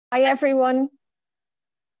Hi, everyone.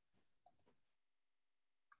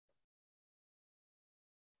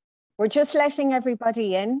 We're just letting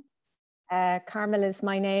everybody in. Carmel is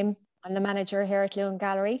my name. I'm the manager here at Luan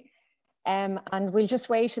Gallery. And we'll just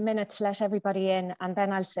wait a minute to let everybody in, and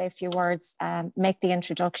then I'll say a few words, make the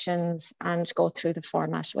introductions and go through the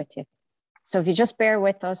format with you. So if you just bear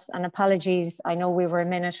with us, and apologies, I know we were a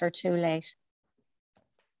minute or two late.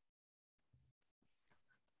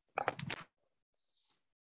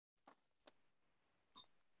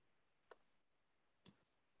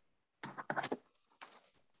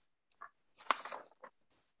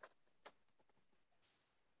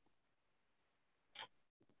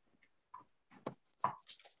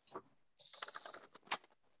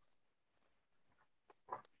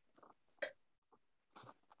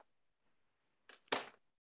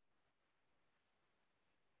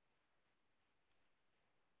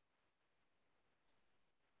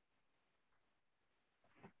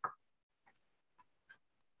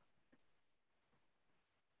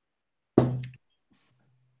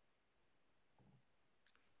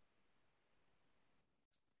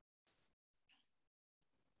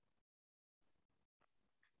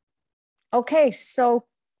 Okay, so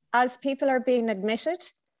as people are being admitted,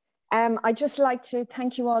 I'd just like to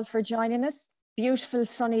thank you all for joining us. Beautiful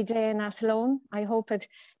sunny day in Athlone. I hope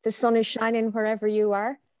the sun is shining wherever you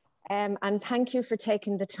are. And thank you for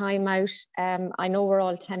taking the time out. I know we're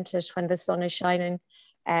all tempted when the sun is shining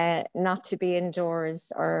not to be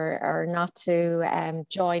indoors or not to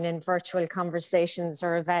join in virtual conversations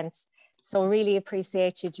or events. So really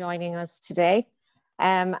appreciate you joining us today.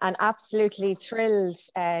 And absolutely thrilled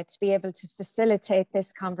to be able to facilitate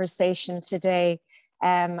this conversation today,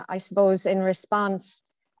 I suppose in response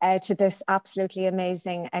to this absolutely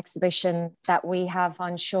amazing exhibition that we have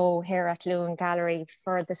on show here at Luan Gallery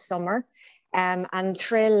for the summer. And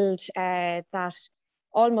thrilled that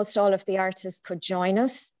almost all of the artists could join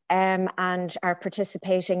us and are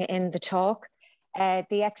participating in the talk.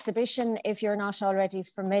 The exhibition, if you're not already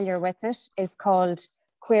familiar with it, is called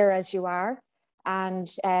Queer As You Are. And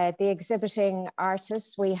the exhibiting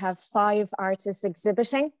artists, we have 5 artists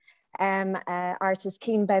exhibiting. Artists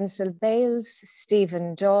Cian Bensil-Bales,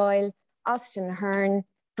 Stephen Doyle, Austin Hearn,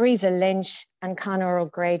 Breatha Lynch and Conor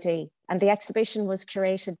O'Grady. And the exhibition was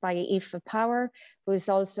curated by Aoife Power, who is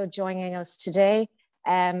also joining us today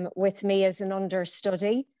with me as an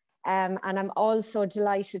understudy. And I'm also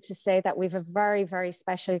delighted to say that we have a very, very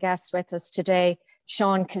special guest with us today,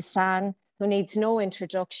 Seán Kissane, who needs no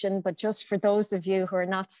introduction, but just for those of you who are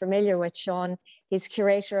not familiar with Seán, he's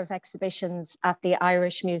curator of exhibitions at the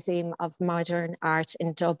Irish Museum of Modern Art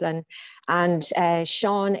in Dublin. And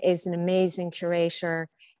Seán is an amazing curator,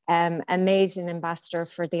 amazing ambassador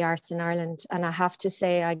for the arts in Ireland. And I have to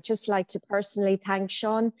say, I'd just like to personally thank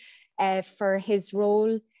Seán for his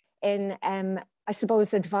role in, I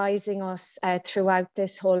suppose, advising us throughout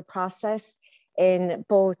this whole process in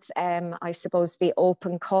both, I suppose, the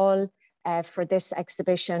open call for this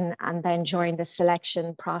exhibition and then during the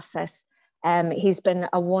selection process. He's been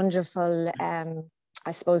a wonderful,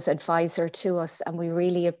 I suppose, advisor to us, and we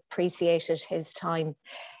really appreciated his time.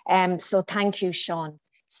 So thank you, Seán.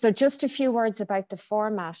 So just a few words about the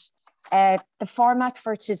format. The format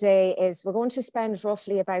for today is we're going to spend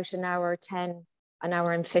roughly about an hour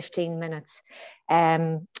and 15 minutes.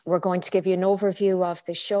 We're going to give you an overview of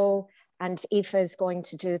the show, and Aoife is going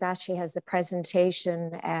to do that. She has a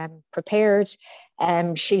presentation prepared.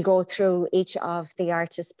 She'll go through each of the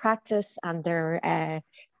artists' practice and their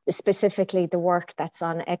specifically the work that's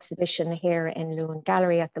on exhibition here in Luan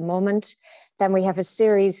Gallery at the moment. Then we have a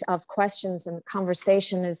series of questions, and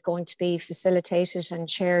conversation is going to be facilitated and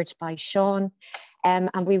chaired by Seán.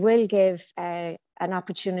 And we will give an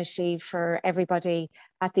opportunity for everybody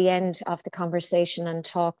at the end of the conversation and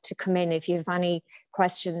talk to come in if you have any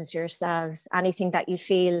questions yourselves, anything that you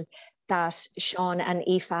feel that Seán and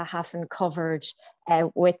Aoife haven't covered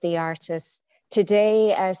with the artists.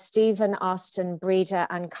 Today, Stephen, Austin, Breatha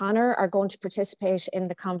and Conor are going to participate in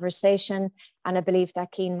the conversation, and I believe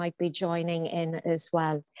that Cian might be joining in as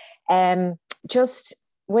well. Just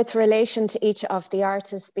with relation to each of the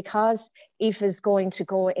artists, because Aoife is going to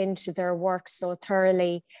go into their work so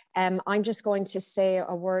thoroughly, I'm just going to say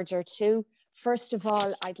a word or two. First of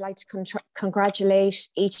all, I'd like to congratulate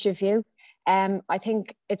each of you. I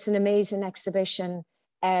think it's an amazing exhibition.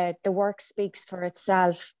 The work speaks for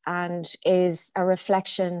itself and is a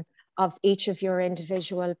reflection of each of your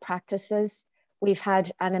individual practices. We've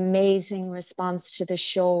had an amazing response to the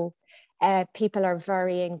show. People are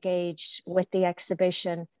very engaged with the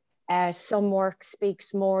exhibition. Some work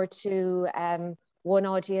speaks more to one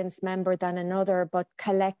audience member than another, but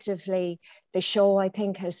collectively the show, I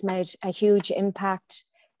think, has made a huge impact,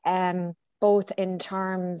 both in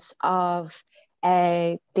terms of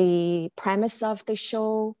the premise of the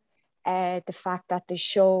show, the fact that the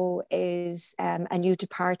show is a new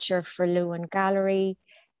departure for Luan Gallery.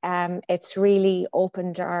 It's really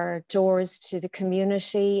opened our doors to the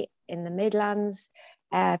community in the Midlands.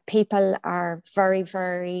 People are very,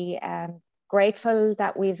 very grateful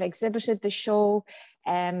that we've exhibited the show.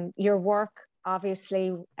 Your work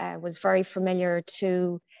obviously was very familiar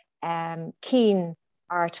to keen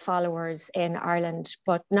art followers in Ireland,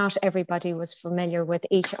 but not everybody was familiar with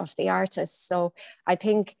each of the artists. So I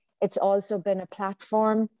think it's also been a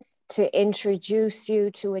platform to introduce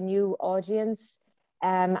you to a new audience.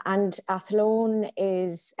 And Athlone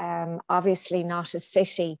is obviously not a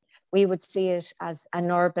city. We would see it as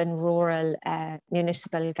an urban, rural,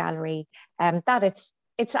 municipal gallery. That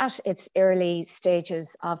it's at its early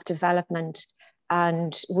stages of development.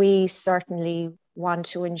 And we certainly want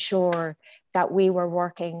to ensure that we were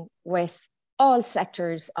working with all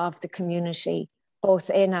sectors of the community, both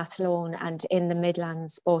in Athlone and in the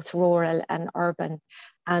Midlands, both rural and urban.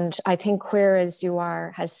 And I think Queer As You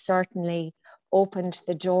Are has certainly opened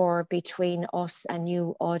the door between us and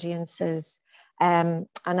new audiences. And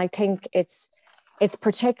I think it's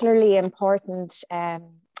particularly important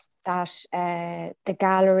that the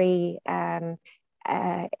gallery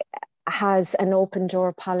has an open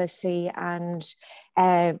door policy and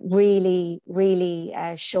really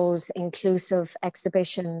shows inclusive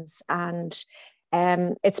exhibitions. And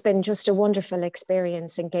it's been just a wonderful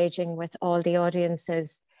experience engaging with all the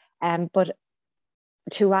audiences. But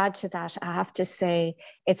to add to that, I have to say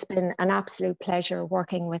it's been an absolute pleasure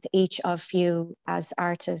working with each of you as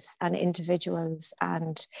artists and individuals,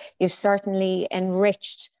 and you've certainly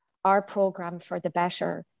enriched our programme for the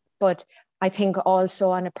better. But I think also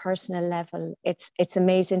on a personal level, it's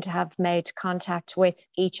amazing to have made contact with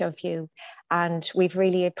each of you, and we've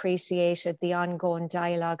really appreciated the ongoing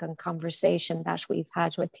dialogue and conversation that we've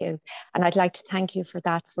had with you. And I'd like to thank you for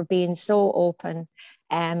that, for being so open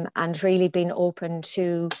and really being open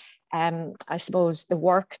to, I suppose, the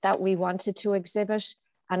work that we wanted to exhibit,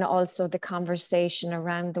 and also the conversation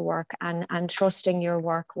around the work, and trusting your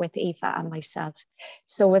work with Aoife and myself.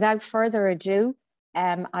 So without further ado,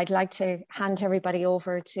 I'd like to hand everybody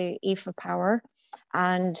over to Aoife Power.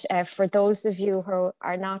 And for those of you who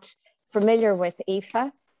are not familiar with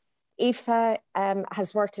Aoife, Aoife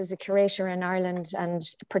has worked as a curator in Ireland, and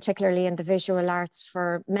particularly in the visual arts,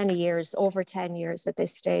 for many years, over 10 years at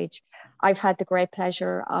this stage. I've had the great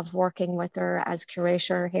pleasure of working with her as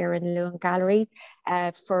curator here in Luan Gallery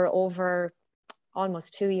for over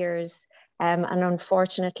almost 2 years. And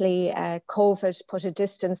unfortunately, COVID put a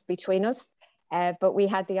distance between us. But we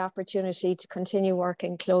had the opportunity to continue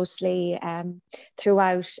working closely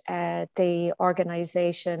throughout the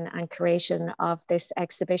organisation and creation of this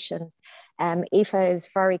exhibition. Aoife is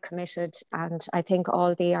very committed, and I think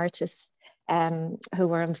all the artists who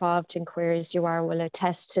were involved in Queer As You Are will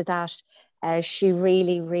attest to that. She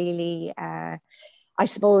really, I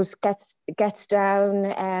suppose, gets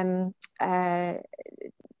down,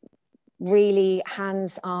 really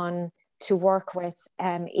hands-on, to work with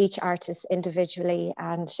each artist individually,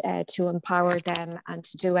 and to empower them, and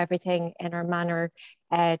to do everything in her manner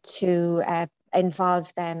to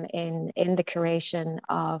involve them in the curation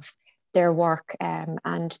of their work.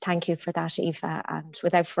 And thank you for that, Aoife. And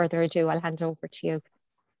without further ado, I'll hand over to you.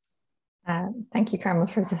 Thank you, Carmel,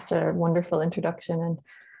 for just a wonderful introduction. And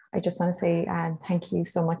I just want to say thank you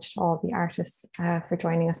so much to all the artists for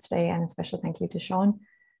joining us today, and a special thank you to Seán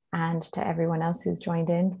and to everyone else who's joined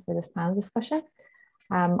in for this panel discussion.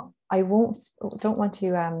 I don't want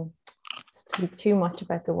to speak too much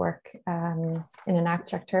about the work in an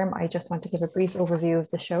abstract term. I just want to give a brief overview of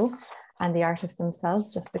the show and the artists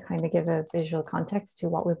themselves, just to kind of give a visual context to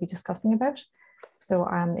what we'll be discussing about. So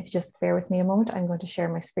if you just bear with me a moment, I'm going to share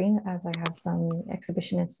my screen as I have some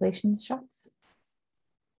exhibition installation shots.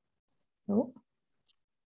 So.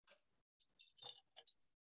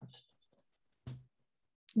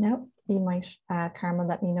 No, you might, Carmel,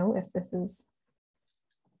 let me know if this is.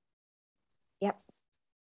 Yep.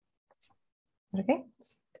 Okay,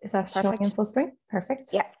 is that showing in full screen?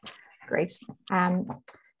 Perfect. Yeah. Great.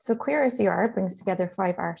 So Queer As You Are brings together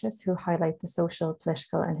 5 artists who highlight the social,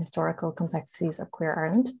 political and historical complexities of queer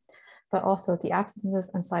Ireland, but also the absences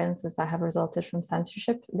and silences that have resulted from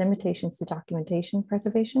censorship, limitations to documentation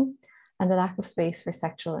preservation, and the lack of space for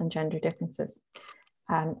sexual and gender differences.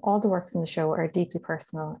 All the works in the show are deeply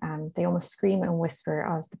personal, and they almost scream and whisper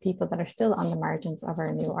of the people that are still on the margins of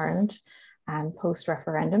our new Ireland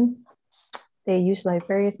post-referendum. They utilize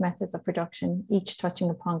various methods of production, each touching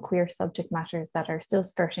upon queer subject matters that are still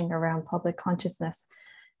skirting around public consciousness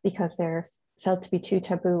because they're felt to be too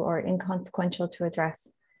taboo or inconsequential to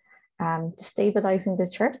address. Destabilizing the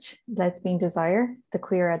church, lesbian desire, the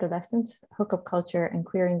queer adolescent, hookup culture, and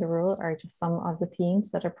queering the rural are just some of the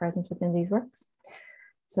themes that are present within these works.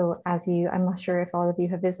 So I'm not sure if all of you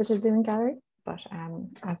have visited Luan Gallery, but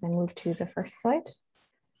as I move to the first slide.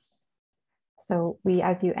 So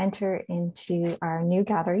as you enter into our new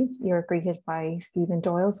gallery, you're greeted by Stephen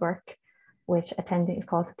Doyle's work, which is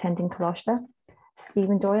called Attending Coláiste.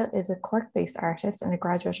 Stephen Doyle is a Cork-based artist and a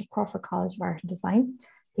graduate of Crawford College of Art and Design.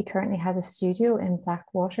 He currently has a studio in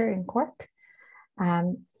Blackwater in Cork.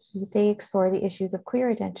 They explore the issues of queer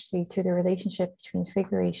identity through the relationship between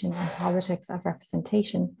figuration and politics of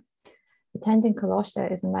representation. Attending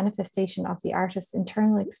Coláiste is a manifestation of the artist's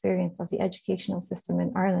internal experience of the educational system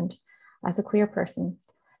in Ireland as a queer person.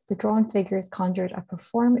 The drawn figures conjured a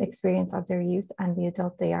performed experience of their youth and the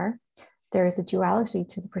adult they are. There is a duality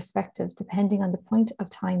to the perspective depending on the point of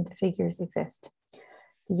time the figures exist.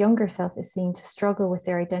 The younger self is seen to struggle with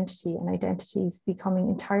their identity and identities becoming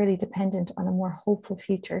entirely dependent on a more hopeful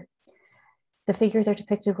future. The figures are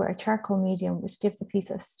depicted with a charcoal medium, which gives the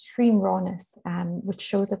piece a extreme rawness, which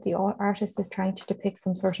shows that the artist is trying to depict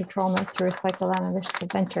some sort of trauma through a psychoanalytic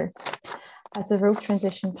adventure. As the rope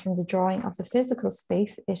transitions from the drawing of the physical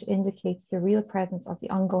space, it indicates the real presence of the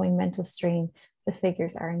ongoing mental strain the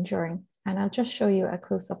figures are enduring. And I'll just show you a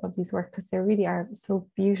close-up of these work because they really are so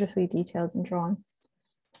beautifully detailed and drawn.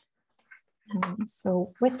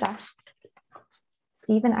 So with that,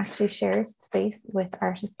 Stephen actually shares space with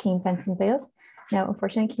artist Cian Benson Bales. Now,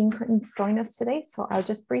 unfortunately, Cian couldn't join us today, so I'll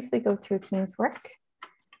just briefly go through Cian's work.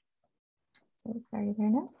 So sorry there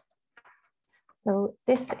now. So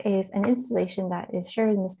this is an installation that is shared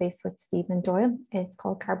in the space with Stephen Doyle. It's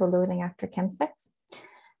called Carbo-Loading After Chemsex.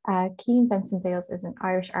 Cian Benson Bales is an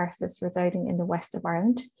Irish artist residing in the west of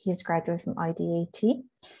Ireland. He is a graduate from IDAT.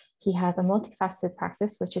 He has a multifaceted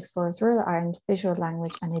practice which explores rural Ireland, visual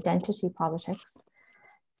language, and identity politics.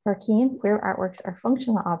 For Cian, queer artworks are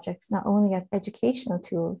functional objects not only as educational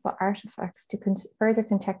tools, but artifacts to further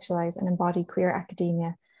contextualize and embody queer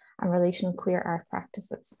academia and relational queer art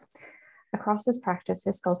practices. Across this practice,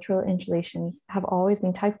 his sculptural installations have always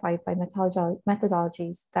been typified by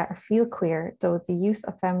methodologies that feel queer, though the use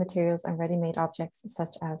of found materials and ready-made objects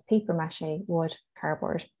such as paper mache, wood,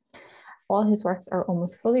 cardboard. All his works are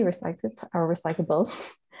almost fully recycled or recyclable.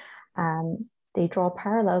 They draw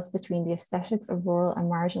parallels between the aesthetics of rural and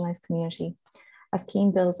marginalized community, as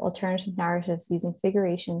Cian builds alternative narratives using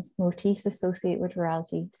figurations, motifs associated with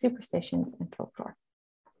rurality, superstitions, and folklore.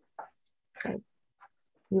 So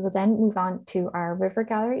we will then move on to our River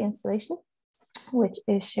Gallery installation, which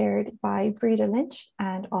is shared by Breda Lynch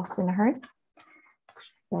and Austin Ahern.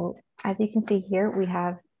 So as you can see here, we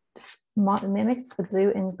have mimicked the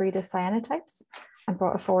blue in Breda's cyanotypes and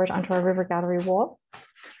brought it forward onto our River Gallery wall.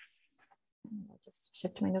 I'll just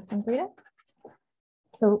shift my notes on Breda.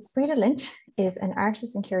 So Breda Lynch is an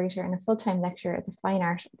artist and curator and a full-time lecturer at the Fine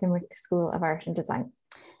Art Limerick School of Art and Design.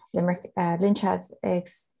 Lynch has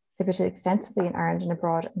exhibited extensively in Ireland and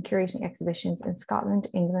abroad and curating exhibitions in Scotland,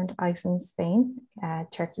 England, Iceland, Spain,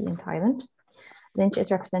 Turkey, and Thailand. Lynch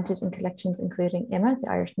is represented in collections including IMMA,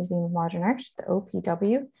 the Irish Museum of Modern Art, the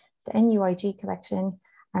OPW, the NUIG collection,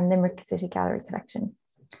 and Limerick City Gallery collection.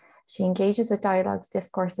 She engages with dialogues,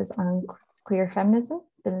 discourses on queer feminism,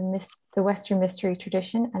 the Western mystery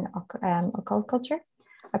tradition and occult culture,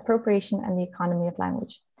 appropriation, and the economy of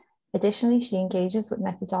language. Additionally, she engages with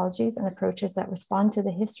methodologies and approaches that respond to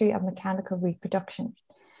the history of mechanical reproduction.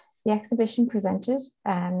 The exhibition presented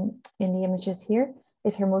in the images here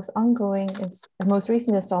is her most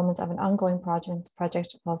recent installment of an ongoing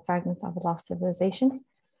project called Fragments of a Lost Civilization.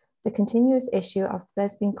 The continuous issue of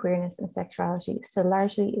lesbian queerness and sexuality is still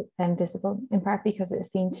largely invisible, in part because it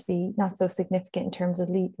is seen to be not so significant in terms of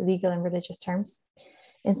legal and religious terms.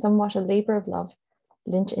 In somewhat a labour of love,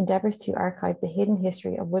 Lynch endeavours to archive the hidden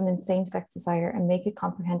history of women's same-sex desire and make it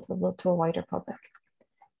comprehensible to a wider public.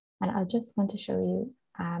 And I just want to show you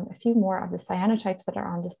a few more of the cyanotypes that are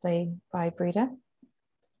on display by Breda.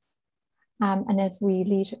 And as we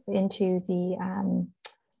lead into the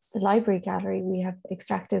library gallery, we have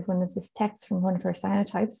extracted one of this text from one of her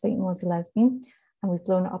cyanotypes, Satan was a lesbian, and we've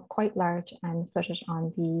blown it up quite large and put it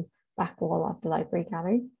on the back wall of the library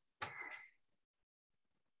gallery.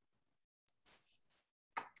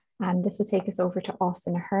 And this will take us over to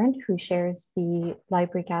Austin Ahern, who shares the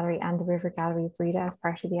library gallery and the River Gallery of Breda as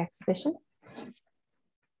part of the exhibition.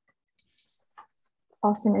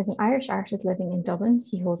 Austin is an Irish artist living in Dublin.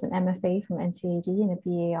 He holds an MFA from NCAD and a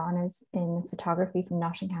BA Honours in Photography from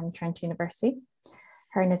Nottingham Trent University.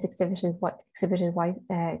 Hearn has exhibited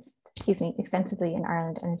extensively in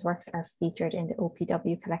Ireland, and his works are featured in the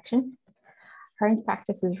OPW collection. Hearn's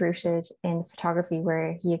practice is rooted in photography,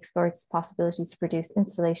 where he explores possibilities to produce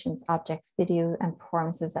installations, objects, video, and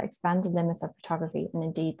performances that expand the limits of photography and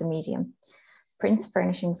indeed the medium. Prints,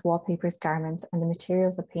 furnishings, wallpapers, garments, and the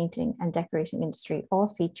materials of painting and decorating industry all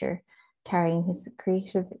feature, carrying his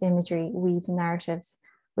creative imagery, weaved narratives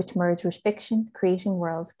which merge with fiction, creating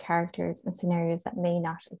worlds, characters, and scenarios that may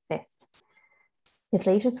not exist. His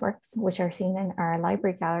latest works, which are seen in our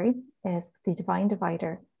library gallery, is The Divine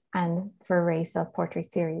Divider and For Ray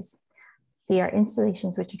Self-Portrait series. They are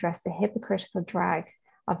installations which address the hypocritical drag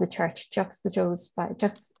of the church, juxtaposed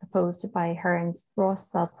by Hearn's raw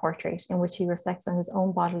self-portrait, in which he reflects on his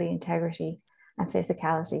own bodily integrity and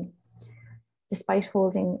physicality. Despite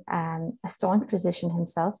holding a staunch position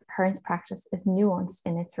himself, Hearn's practice is nuanced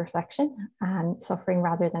in its reflection and suffering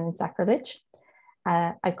rather than in sacrilege.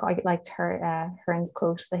 I liked Hearn's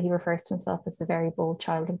quote that he refers to himself as a very bold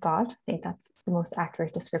child of God. I think that's the most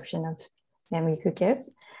accurate description of him you could give.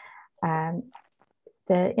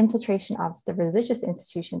 The infiltration of the religious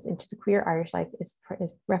institutions into the queer Irish life is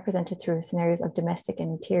represented through scenarios of domestic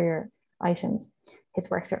and interior items. His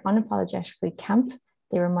works are unapologetically camp.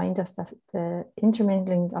 They remind us that the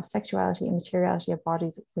intermingling of sexuality and materiality of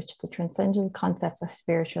bodies, which the transcendent concepts of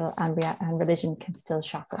spiritual and religion can still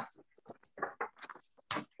shock us.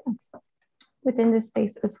 Within this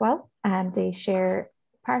space as well, they share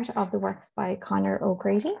part of the works by Conor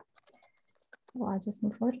O'Grady. So I'll just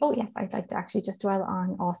move forward. Oh yes, I'd like to actually just dwell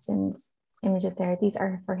on Austin's images there. These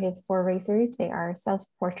are for his For Ray series. They are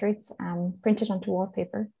self-portraits printed onto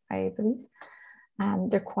wallpaper, I believe.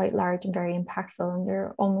 They're quite large and very impactful, and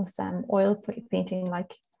they're almost oil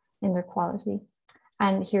painting-like in their quality.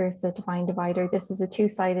 And here's The Divine Divider. This is a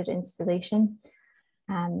two-sided installation.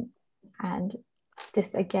 And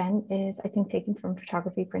this again is, I think, taken from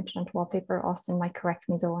photography printed onto wallpaper. Austin might correct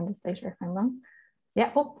me though on this later if I'm wrong. Yeah,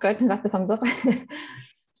 oh, good, I got the thumbs up.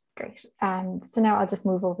 Great. So now I'll just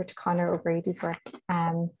move over to Conor O'Grady's work.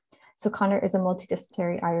 So Conor is a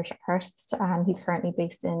multidisciplinary Irish artist. He's currently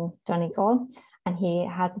based in Donegal, and he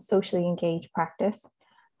has a socially engaged practice.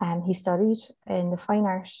 He studied in the fine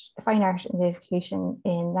art and education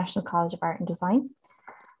in National College of Art and Design,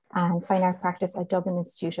 and fine art practice at Dublin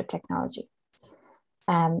Institute of Technology.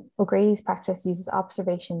 O'Grady's practice uses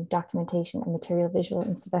observation, documentation, and material visual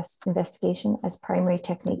investigation as primary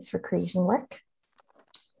techniques for creating work.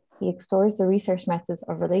 He explores the research methods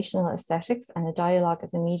of relational aesthetics and a dialogue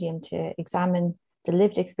as a medium to examine the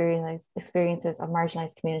lived experiences of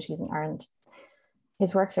marginalised communities in Ireland.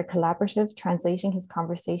 His works are collaborative, translating his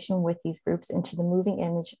conversation with these groups into the moving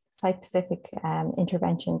image, site-specific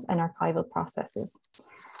interventions, and archival processes.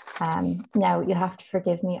 Now, you'll have to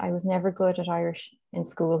forgive me, I was never good at Irish in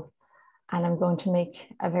school, and I'm going to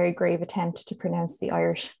make a very grave attempt to pronounce the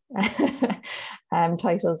Irish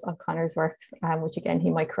titles of Conor's works, which again,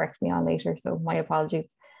 he might correct me on later, so my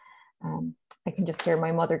apologies. I can just hear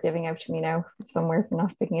my mother giving out to me now somewhere for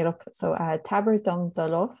not picking it up. So Tabr Dom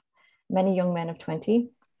Dolof, Many Young Men of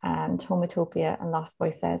 20, and Hometopia and Lost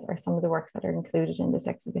Voices are some of the works that are included in this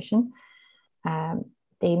exhibition.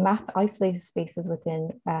 They map isolated spaces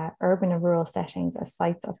within urban and rural settings as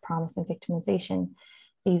sites of promise and victimization.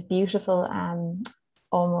 These beautiful,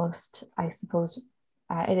 almost, I suppose,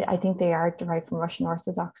 I think they are derived from Russian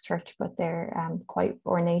Orthodox Church, but they're quite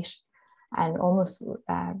ornate and almost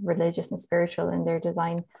religious and spiritual in their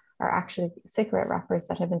design, are actually cigarette wrappers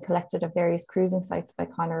that have been collected at various cruising sites by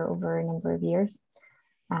Conor over a number of years.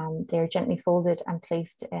 They're gently folded and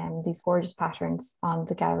placed in these gorgeous patterns on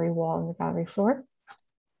the gallery wall and the gallery floor.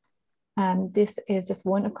 This is just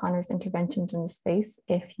one of Conor's interventions in the space.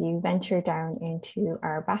 If you venture down into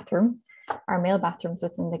our bathroom, our male bathrooms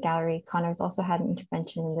within the gallery, Conor's also had an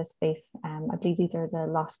intervention in this space. I believe these are the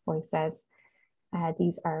Lost Voices.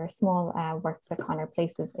 These are small works that Conor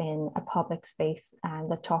places in a public space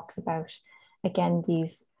that talks about, again,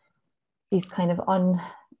 these kind of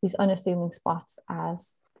unassuming spots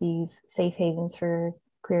as these safe havens for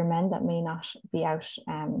queer men that may not be out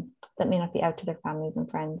to their families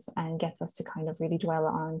and friends, and gets us to kind of really dwell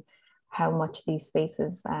on how much these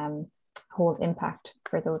spaces hold impact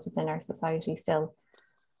for those within our society still.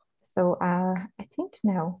 So I think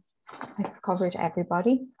now I've covered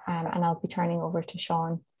everybody, and I'll be turning over to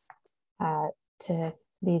Seán to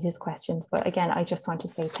lead his questions. But again, I just want to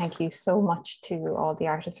say thank you so much to all the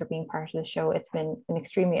artists for being part of the show. It's been an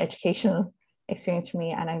extremely educational experience for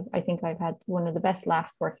me, and I think I've had one of the best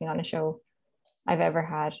laughs working on a show I've ever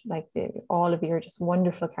had. Like all of you are just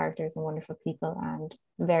wonderful characters and wonderful people and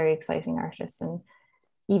very exciting artists. And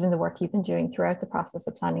even the work you've been doing throughout the process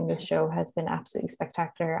of planning this show has been absolutely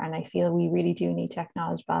spectacular. And I feel we really do need to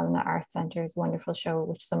acknowledge Ballina Arts Centre's wonderful show,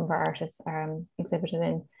 which some of our artists are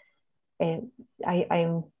exhibited in.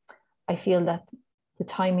 I feel that the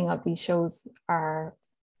timing of these shows are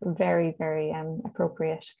very, very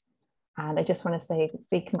appropriate. And I just want to say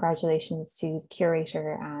big congratulations to the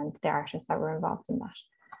curator and the artists that were involved in that.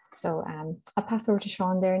 So I'll pass over to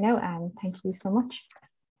Seán there now, and thank you so much.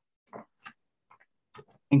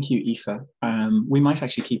 Thank you, Aoife. We might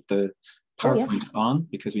actually keep the PowerPoint on,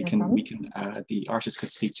 because the artists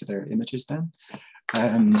could speak to their images then.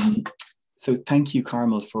 So thank you,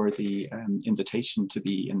 Carmel, for the invitation to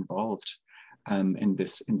be involved in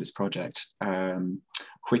this project,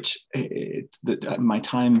 which my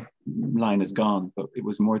timeline is gone, but it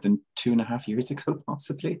was more than 2.5 years ago,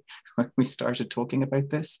 possibly, when we started talking about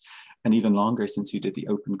this, and even longer since you did the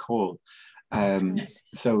open call.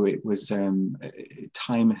 So it was,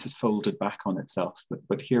 time has folded back on itself,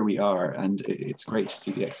 but here we are, and it's great to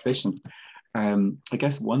see the exhibition. I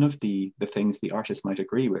guess one of the things the artists might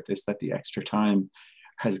agree with is that the extra time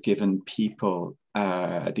has given people,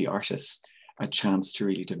 the artists, a chance to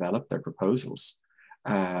really develop their proposals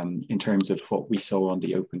in terms of what we saw on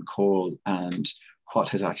the open call and what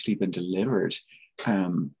has actually been delivered.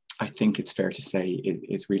 I think it's fair to say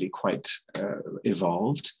it's really quite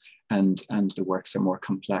evolved, and the works are more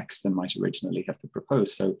complex than might originally have been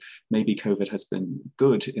proposed. So maybe COVID has been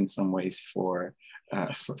good in some ways for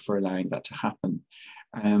allowing that to happen.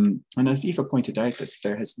 And as Aoife pointed out, that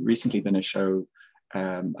there has recently been a show,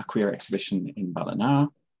 a queer exhibition in Ballina.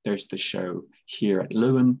 There's the show here at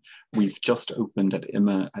Luan. We've just opened at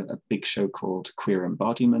IMMA a big show called Queer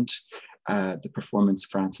Embodiment. The performance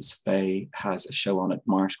Frances Fay has a show on at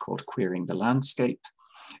Mart called Queering the Landscape.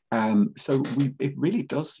 So it really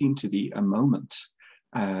does seem to be a moment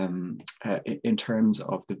in terms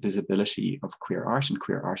of the visibility of queer art and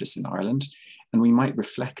queer artists in Ireland. And we might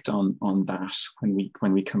reflect on that when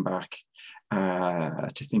we come back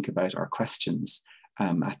to think about our questions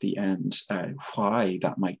at the end, why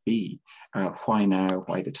that might be, why now,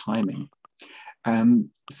 why the timing.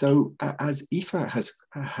 So as Aoife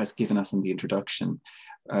has given us in the introduction,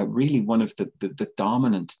 really one of the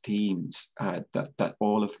dominant themes that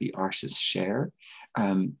all of the artists share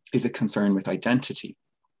is a concern with identity.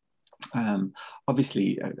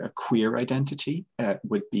 Obviously, a queer identity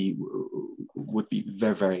would be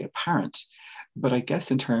very, very apparent, but I guess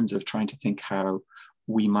in terms of trying to think how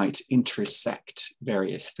we might intersect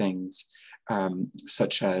various things,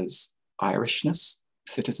 such as Irishness,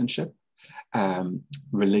 citizenship,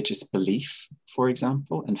 religious belief, for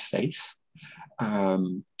example, and faith,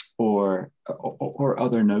 or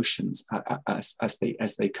other notions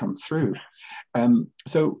as they come through.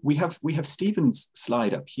 So we have Stephen's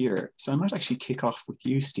slide up here. So I might actually kick off with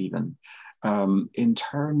you, Stephen, in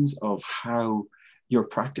terms of how your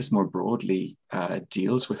practice more broadly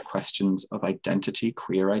deals with questions of identity,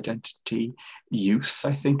 queer identity. Youth,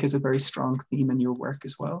 I think, is a very strong theme in your work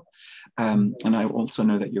as well. And I also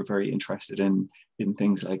know that you're very interested in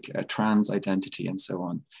things like trans identity and so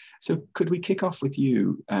on. So could we kick off with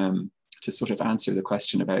you to sort of answer the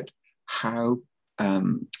question about how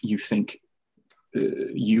you think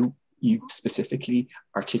you specifically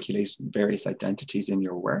articulate various identities in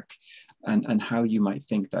your work, and how you might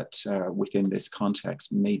think that within this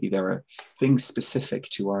context, maybe there are things specific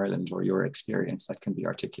to Ireland or your experience that can be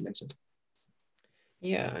articulated.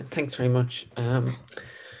 Yeah, thanks very much.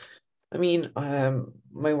 I mean,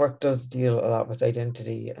 my work does deal a lot with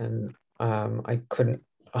identity, and I couldn't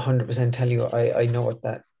 100% tell you I know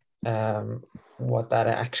what that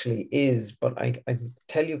actually is, but I can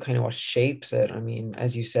tell you kind of what shapes it. I mean,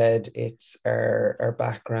 as you said, it's our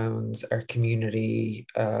backgrounds, our community,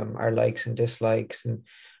 our likes and dislikes,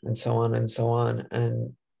 and so on and so on.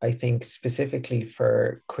 And I think specifically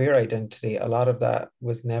for queer identity, a lot of that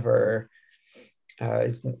was never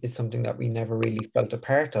is something that we never really felt a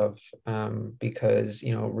part of, because,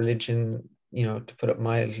 you know, religion, you know, to put it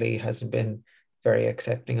mildly, hasn't been very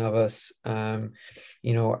accepting of us.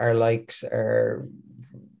 You know, our likes are,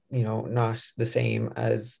 you know, not the same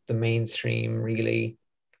as the mainstream, really.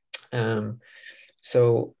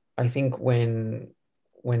 So I think when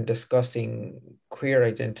discussing queer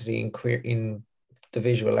identity and queer in the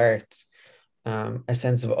visual arts, a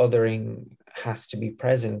sense of othering has to be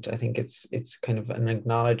present. I think it's kind of an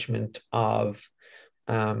acknowledgement of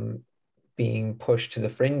being pushed to the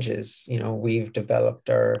fringes. You know, we've developed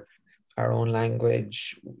our our own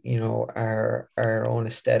language, you know, our own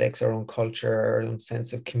aesthetics, our own culture, our own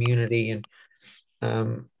sense of community.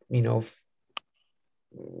 And, you know,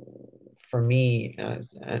 for me,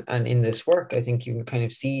 and in this work, I think you can kind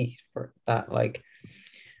of see that, like,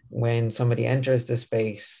 when somebody enters the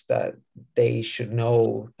space, that they should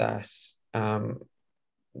know that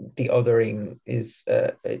the othering is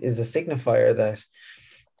a signifier that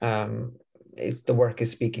the work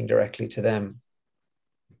is speaking directly to them.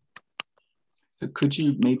 So could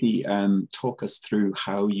you maybe talk us through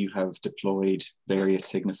how you have deployed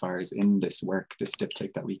various signifiers in this work, this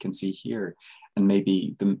diptych that we can see here, and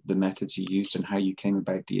maybe the methods you used and how you came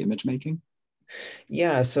about the image making?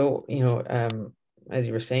 Yeah, so, you know, as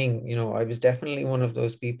you were saying, you know, I was definitely one of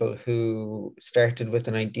those people who started with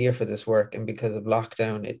an idea for this work, and because of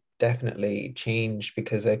lockdown, it definitely changed,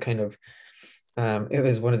 because I kind of, it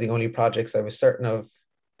was one of the only projects I was certain of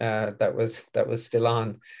that was still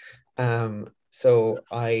on. So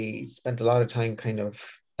I spent a lot of time kind of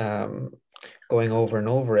going over and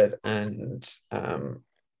over it, and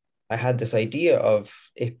I had this idea of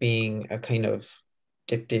it being a kind of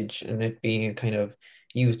diptych and it being a kind of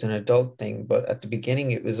youth and adult thing, but at the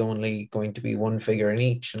beginning it was only going to be one figure in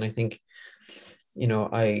each. And I think, you know,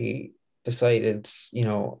 I decided, you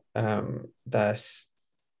know, that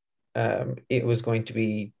it was going to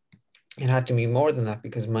be, it had to be more than that,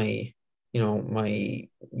 because my, you know, my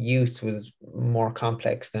youth was more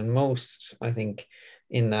complex than most, I think,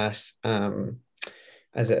 in that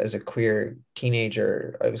as a queer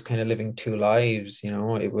teenager, I was kind of living two lives. You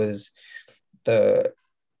know, it was the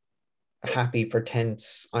happy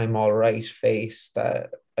pretense I'm all right face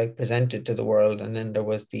that I presented to the world, and then there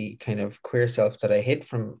was the kind of queer self that I hid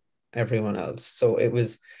from everyone else. So it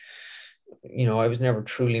was, you know, I was never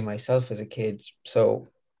truly myself as a kid. So,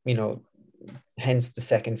 you know, hence the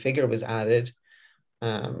second figure was added.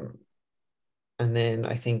 And then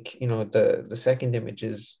I think, you know, the second image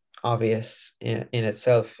is obvious in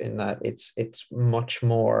itself, in that it's much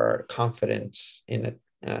more confident in it.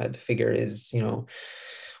 The figure is, you know,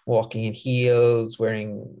 walking in heels,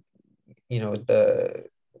 wearing, you know, the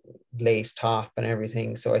lace top and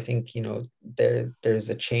everything. So I think, you know, there's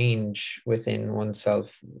a change within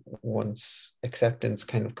oneself once acceptance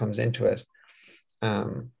kind of comes into it.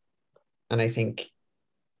 And I think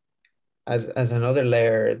as another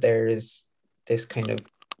layer, there is this kind of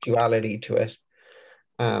duality to it.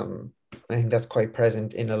 I think that's quite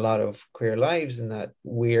present in a lot of queer lives, in that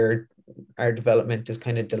our development is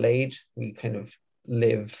kind of delayed. We kind of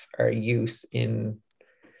live our youth in,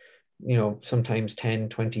 you know, sometimes 10,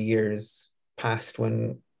 20 years past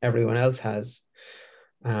when everyone else has.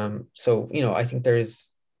 So, you know, I think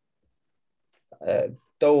there's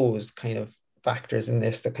those kind of factors in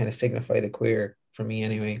this that kind of signify the queer for me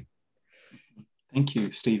anyway. Thank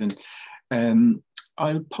you, Stephen.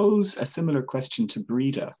 I'll pose a similar question to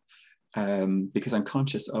Breda, because I'm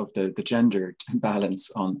conscious of the gender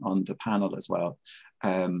balance on the panel as well.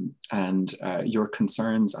 And your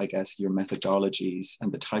concerns, I guess, your methodologies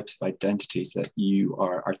and the types of identities that you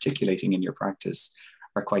are articulating in your practice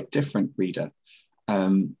are quite different, Breda.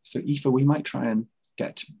 So Aoife, we might try and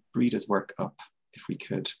get Breda's work up if we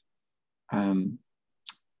could. And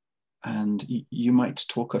you might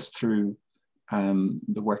talk us through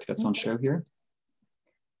the work that's on show here.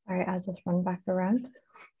 Sorry, I'll just run back around.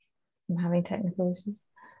 I'm having technical issues.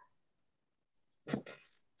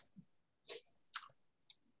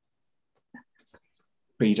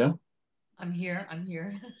 Breda? I'm here.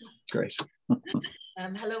 Great.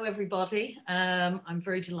 Hello, everybody. I'm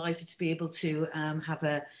very delighted to be able to have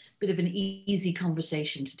a bit of an easy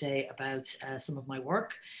conversation today about some of my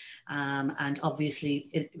work, and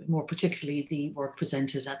obviously, more particularly, the work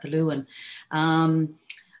presented at the Luan.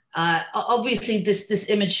 Obviously, this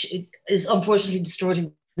image is unfortunately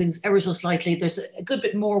distorting things ever so slightly. There's a good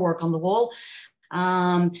bit more work on the wall.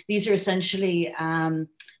 These are essentially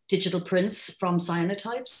digital prints from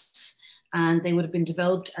cyanotypes, and they would have been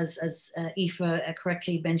developed, as Aoife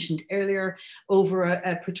correctly mentioned earlier, over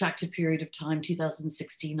a protracted period of time,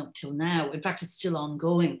 2016 up till now. In fact, it's still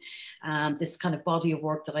ongoing. This kind of body of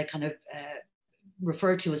work that I kind of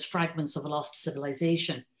refer to as fragments of a lost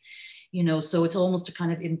civilization. You know, so it's almost a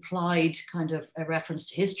kind of implied kind of a reference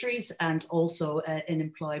to histories, and also an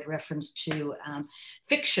implied reference to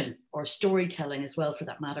fiction or storytelling as well, for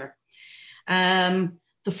that matter.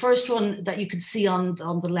 The first one that you could see on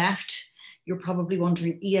the left you're probably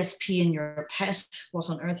wondering, ESP in your pet, what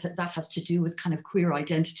on earth that has to do with kind of queer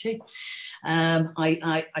identity.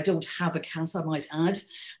 I don't have a cat, I might add,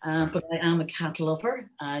 but I am a cat lover.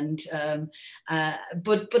 And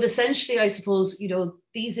but essentially, I suppose, you know,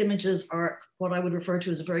 these images are what I would refer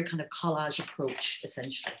to as a very kind of collage approach,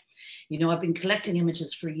 essentially. You know, I've been collecting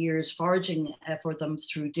images for years, foraging for them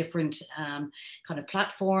through different kind of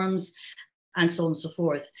platforms, and so on and so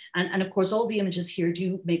forth. And of course, all the images here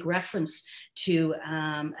do make reference to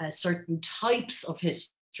certain types of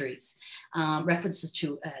histories, references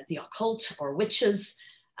to the occult or witches,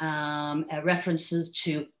 references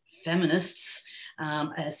to feminists,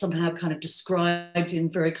 somehow kind of described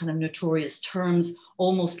in very kind of notorious terms,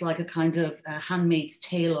 almost like a kind of Handmaid's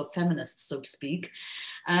Tale of feminists, so to speak.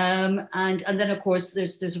 And then, of course,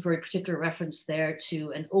 there's a very particular reference there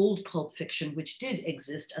to an old pulp fiction, which did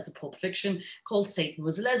exist as a pulp fiction, called Satan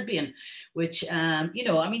Was a Lesbian, which, you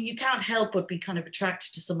know, I mean, you can't help but be kind of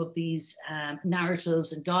attracted to some of these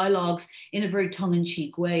narratives and dialogues in a very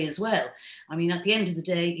tongue-in-cheek way as well. I mean, at the end of the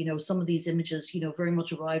day, you know, some of these images, you know, very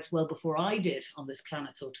much arrived well before I did on this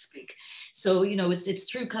planet, so to speak. So, you know,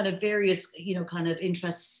 it's through kind of various, you know, kind of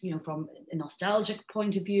interests, you know, from a nostalgic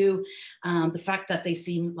point of view, the fact that they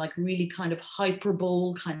seem like really kind of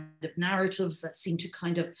hyperbole kind of narratives that seem to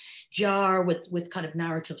kind of jar with kind of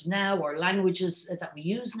narratives now, or languages that we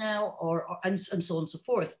use now, and so on and so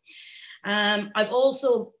forth. I've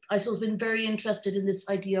also, I suppose, been very interested in this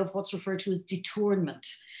idea of what's referred to as detournement,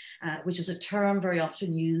 which is a term very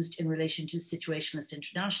often used in relation to Situationalist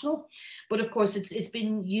International. But of course, it's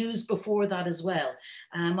been used before that as well.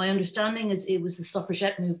 My understanding is it was the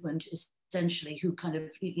suffragette movement essentially who kind of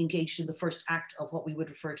engaged in the first act of what we would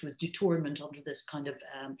refer to as detournement under this kind of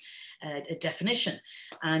definition.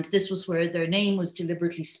 And this was where their name was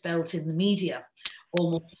deliberately spelt in the media,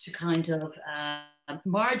 almost to kind of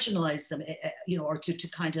marginalize them, you know, or to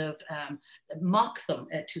kind of mock them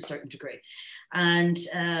to a certain degree. And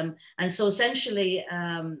so essentially,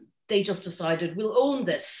 they just decided, we'll own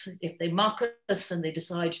this. If they mock us and they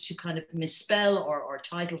decide to kind of misspell or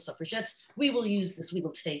title suffragettes, we will use this, we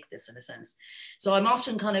will take this, in a sense. So I'm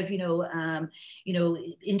often kind of, you know,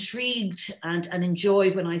 intrigued and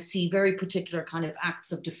enjoy when I see very particular kind of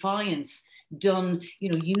acts of defiance done, you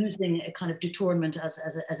know, using a kind of detournement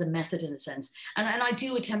as a method, in a sense. And I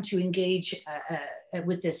do attempt to engage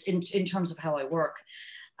with this in terms of how I work.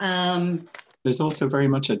 There's also very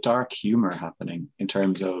much a dark humor happening in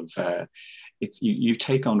terms of you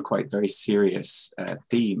take on quite very serious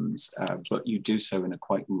themes, but you do so in a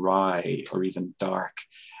quite wry or even dark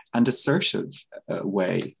and assertive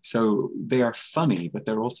way. So they are funny, but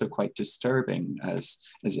they're also quite disturbing as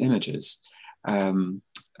images. And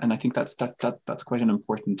I think that's quite an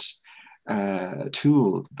important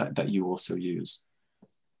tool that you also use.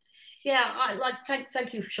 Yeah,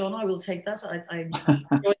 thank you, Sean. I will take that. I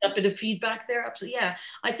enjoyed that bit of feedback there. Absolutely, yeah,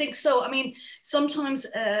 I think so. I mean, sometimes,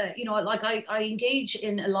 you know, like I engage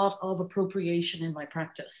in a lot of appropriation in my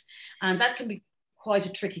practice, and that can be quite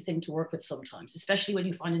a tricky thing to work with sometimes, especially when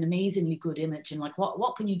you find an amazingly good image and like,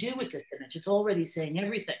 what can you do with this image? It's already saying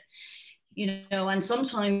everything, you know. And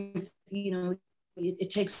sometimes, you know, it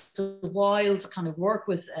takes a while to kind of work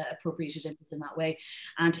with appropriated images in that way,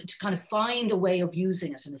 and to kind of find a way of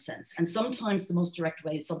using it, in a sense. And sometimes the most direct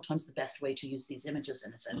way is sometimes the best way to use these images,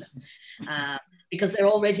 in a sense, because they're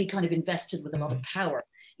already kind of invested with a lot of power,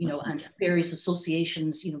 you know, and various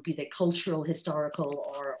associations, you know, be they cultural,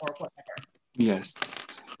 historical, or whatever. Yes.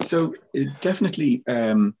 So definitely,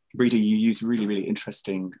 Breda, you use really, really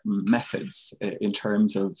interesting methods in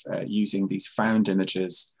terms of using these found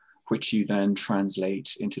images, which you then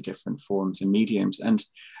translate into different forms and mediums. And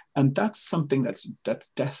that's something that's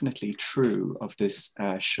definitely true of this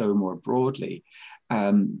show more broadly,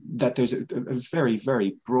 that there's a very,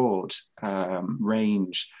 very broad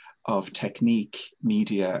range of technique,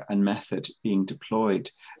 media, and method being deployed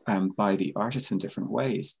by the artists in different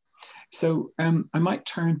ways. So I might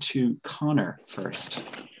turn to Conor first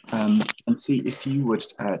and see if you would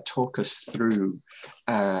talk us through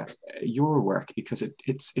your work, because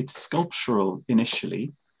it's sculptural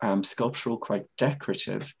initially, sculptural, quite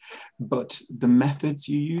decorative, but the methods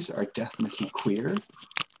you use are definitely queer,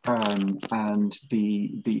 and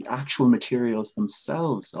the actual materials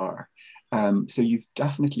themselves are. So you've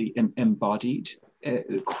definitely embodied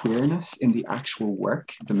queerness in the actual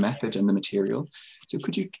work, the method and the material. So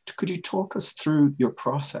could you talk us through your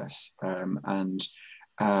process and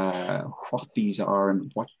what these are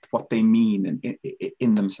and what they mean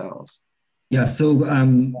in themselves? Yeah, so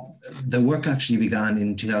the work actually began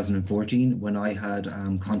in 2014 when I had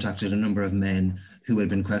contacted a number of men who had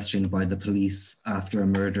been questioned by the police after a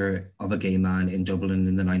murder of a gay man in Dublin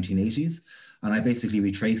in the 1980s. And I basically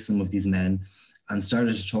retraced some of these men and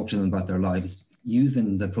started to talk to them about their lives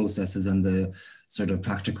using the processes and the sort of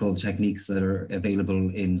practical techniques that are available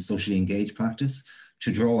in socially engaged practice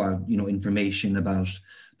to draw out, information about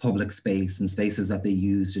public space and spaces that they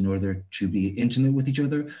used in order to be intimate with each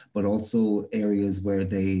other, but also areas where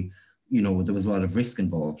there was a lot of risk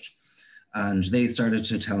involved. And they started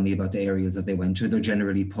to tell me about the areas that they went to. They're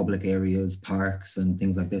generally public areas, parks and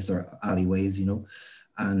things like this, or alleyways,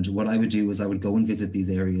 And what I would do was I would go and visit these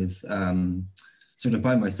areas sort of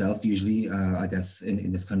by myself, usually, I guess,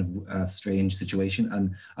 in this kind of strange situation.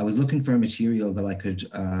 And I was looking for a material that I could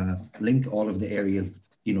link all of the areas,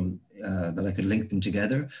 that I could link them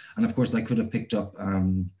together. And of course, I could have picked up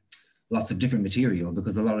lots of different material,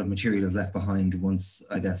 because a lot of material is left behind once,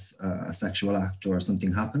 I guess, a sexual act or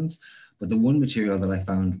something happens. But the one material that I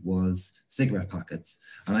found was cigarette packets.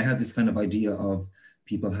 And I had this kind of idea of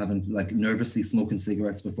people having nervously smoking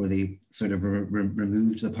cigarettes before they sort of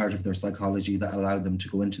removed the part of their psychology that allowed them to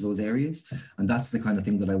go into those areas. And that's the kind of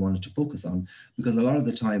thing that I wanted to focus on, because a lot of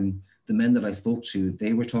the time, the men that I spoke to,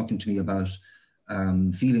 they were talking to me about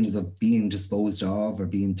feelings of being disposed of or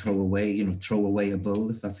being throw away a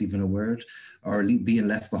bull, if that's even a word, or being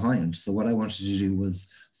left behind. So what I wanted to do was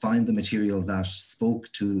find the material that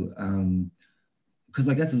spoke to, because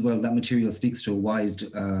I guess as well, that material speaks to a wide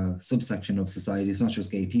subsection of society. It's not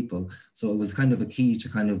just gay people. So it was kind of a key to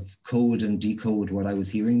kind of code and decode what I was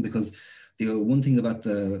hearing, because the one thing about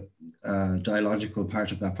the dialogical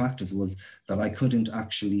part of that practice was that I couldn't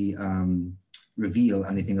actually reveal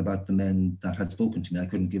anything about the men that had spoken to me. I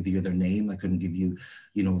couldn't give you their name. I couldn't give you,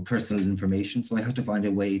 personal information. So I had to find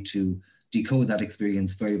a way to decode that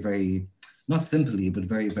experience very, very, not simply, but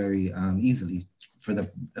very, very easily for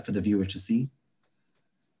the viewer to see.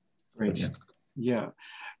 Great. Yeah.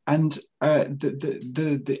 And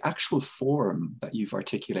the actual form that you've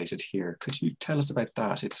articulated here, could you tell us about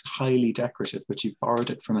that? It's highly decorative, but you've borrowed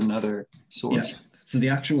it from another source. Yeah. So the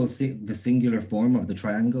actual, the singular form of the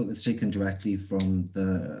triangle is taken directly from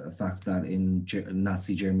the fact that in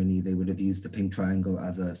Nazi Germany, they would have used the pink triangle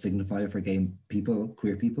as a signifier for gay people,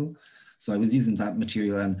 queer people. So I was using that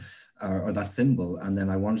material and or that symbol, and then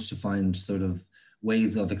I wanted to find sort of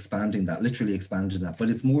ways of expanding that, literally expanding that, but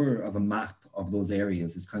it's more of a map of those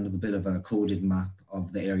areas. It's kind of a bit of a coded map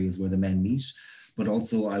of the areas where the men meet. But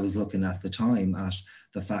also I was looking at the time at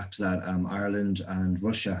the fact that Ireland and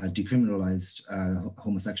Russia had decriminalized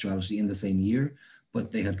homosexuality in the same year,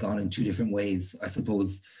 but they had gone in two different ways. I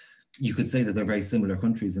suppose you could say that they're very similar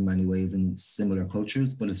countries in many ways and similar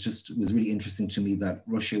cultures, but it was really interesting to me that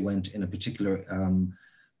Russia went in a particular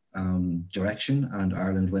direction and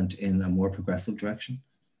Ireland went in a more progressive direction.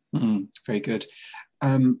 Very good.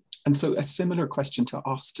 And so a similar question to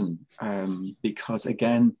Austin, because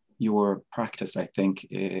again, your practice, I think,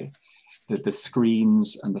 the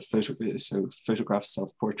screens and the photographs,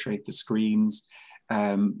 self-portrait, the screens,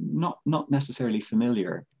 not necessarily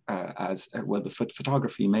familiar as well. The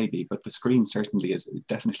photography maybe, but the screen certainly is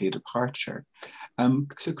definitely a departure.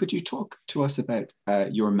 So could you talk to us about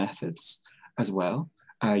your methods as well,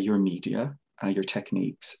 your media, your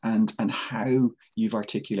techniques, and how you've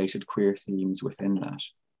articulated queer themes within that?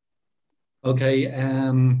 Okay.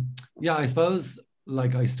 Yeah, I suppose.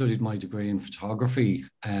 I studied my degree in photography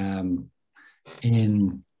in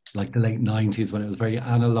the late 90s when it was very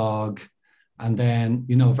analog, and then,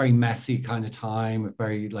 very messy kind of time, a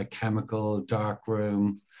very chemical, dark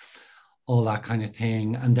room, all that kind of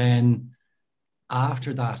thing. And then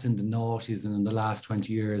after that, in the noughties and in the last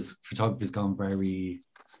 20 years, photography's gone very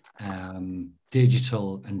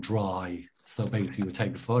digital and dry. So basically we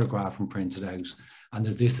take a photograph and print it out, and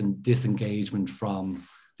there's this disengagement from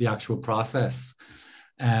the actual process.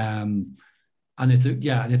 And I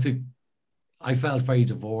felt very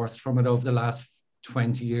divorced from it over the last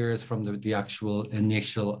 20 years from the actual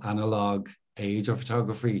initial analog age of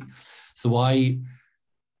photography. So I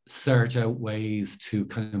search out ways to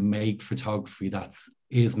kind of make photography that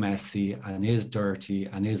is messy and is dirty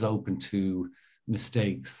and is open to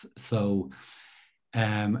mistakes. So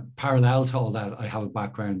parallel to all that, I have a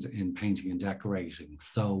background in painting and decorating.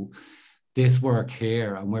 So this work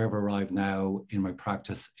here and where I've arrived now in my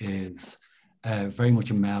practice is very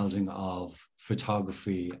much a melding of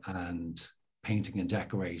photography and painting and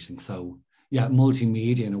decorating. So yeah,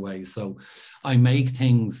 multimedia in a way. So I make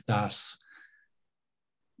things that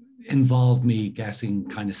involve me getting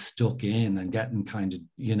kind of stuck in and getting kind of,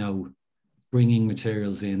 bringing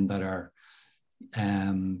materials in that are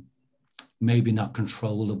maybe not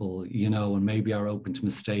controllable, and maybe are open to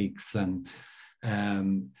mistakes, and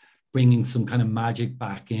bringing some kind of magic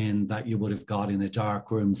back in that you would have got in a dark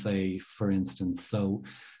room, say, for instance. So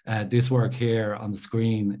this work here on the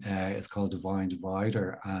screen is called Divine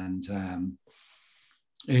Divider, and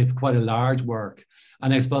it's quite a large work.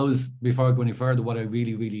 And I suppose before I go any further, what I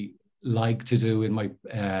really, really like to do in my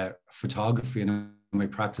photography and in my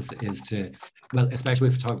practice is to, well, especially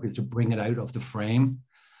with photography, is to bring it out of the frame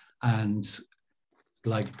and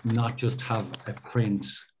like not just have a print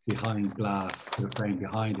behind glass to the frame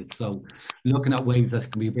behind it. So looking at ways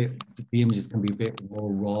that can be a bit, the images can be a bit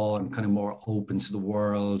more raw and kind of more open to the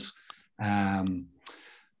world.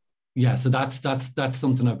 Yeah, so that's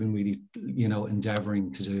something I've been really, you know,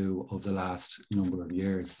 endeavoring to do over the last number of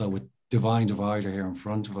years. So with Divine Divider here in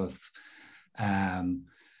front of us,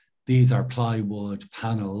 these are plywood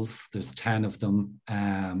panels. There's 10 of them.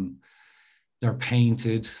 They're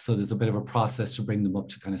painted, so there's a bit of a process to bring them up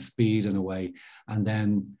to kind of speed in a way. And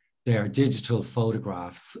then they are digital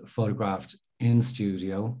photographs, photographed in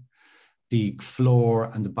studio. The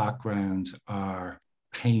floor and the background are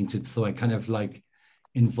painted. So I kind of like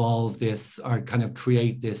involve this or kind of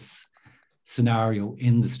create this scenario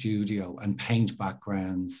in the studio and paint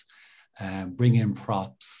backgrounds, bring in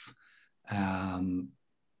props,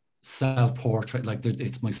 self-portrait, like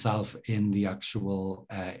it's myself in the actual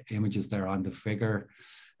images there on the figure.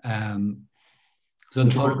 So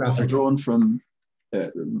the photographs are drawn from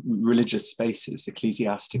religious spaces,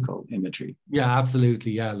 ecclesiastical imagery. Yeah,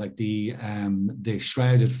 absolutely. Yeah, like the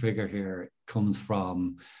shrouded figure here comes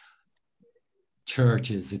from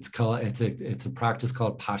churches. It's a practice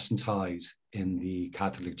called Passiontide in the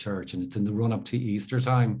Catholic Church, and it's in the run-up to Easter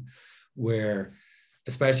time, where,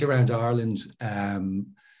 especially around Ireland,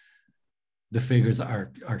 the figures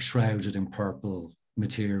are shrouded in purple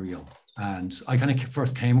material. And I kind of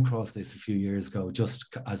first came across this a few years ago,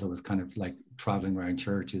 just as I was kind of like traveling around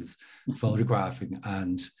churches, photographing,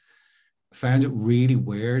 and found it really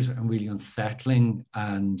weird and really unsettling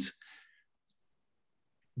and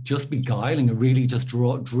just beguiling. It really just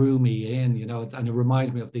drew me in, you know, and it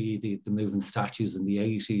reminded me of the moving statues in the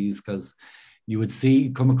 80s, because you would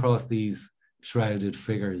come across these shrouded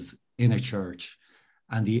figures in a church,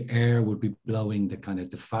 and the air would be blowing the kind of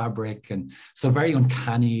the fabric, and so very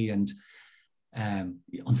uncanny and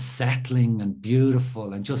unsettling and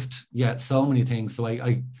beautiful, and just, yeah, so many things. So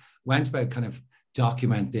I went about kind of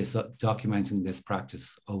documenting this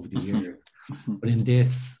practice over the years. But in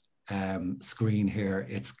this screen here,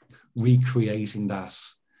 it's recreating that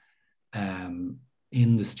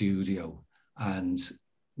in the studio and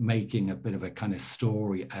making a bit of a kind of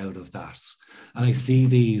story out of that. And I see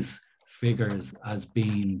these figures as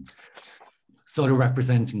being sort of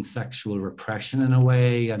representing sexual repression in a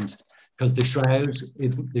way, and because the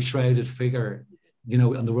shrouded figure, you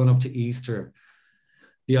know, on the run up to Easter,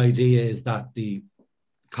 the idea is that the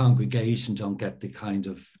congregation don't get the kind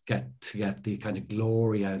of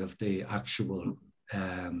glory out of the actual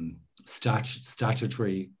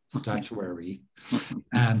statuary, so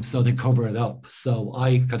they cover it up. So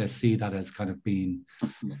I kind of see that as kind of being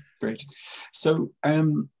great. So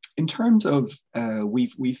in terms of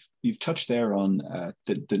you've touched there on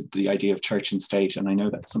the idea of church and state, and I know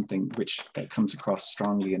that's something which comes across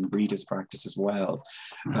strongly in Breda's practice as well.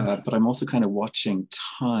 But I'm also kind of watching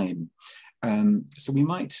time. So we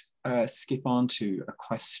might skip on to a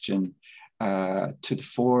question to the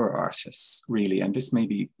four artists, really, and this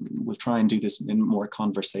maybe we'll try and do this in a more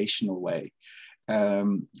conversational way,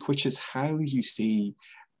 which is how you see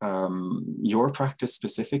your practice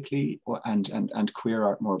specifically and queer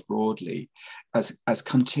art more broadly as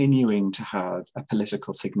continuing to have a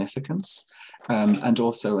political significance, and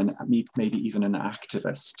also maybe even an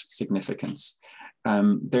activist significance.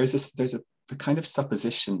 There's a kind of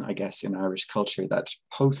supposition, I guess, in Irish culture that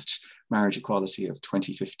post marriage equality of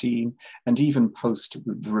 2015 and even post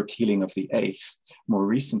the repealing of the 8th more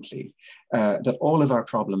recently, that all of our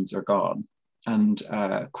problems are gone. And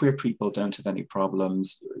queer people don't have any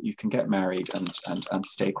problems. You can get married and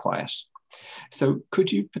stay quiet. So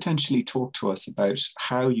could you potentially talk to us about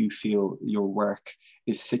how you feel your work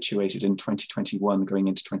is situated in 2021 going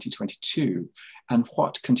into 2022, and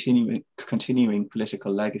what continuing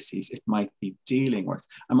political legacies it might be dealing with?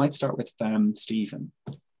 I might start with Stephen.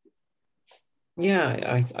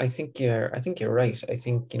 Yeah, I think you're right. I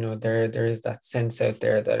think, you know, there is that sense out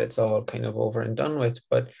there that it's all kind of over and done with.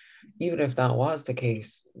 But even if that was the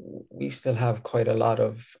case, we still have quite a lot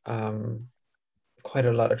of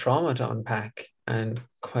trauma to unpack and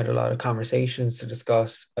quite a lot of conversations to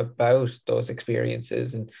discuss about those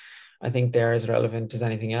experiences. And I think they're as relevant as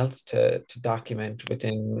anything else to document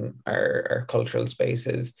within our cultural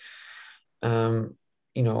spaces. You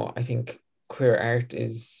know, I think queer art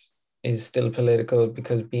is is still political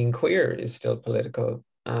because being queer is still political.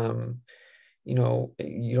 You know,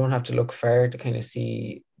 you don't have to look far to kind of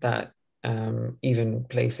see that even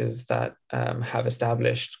places that have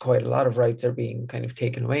established quite a lot of rights are being kind of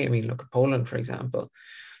taken away. I mean, look at Poland, for example.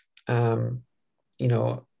 You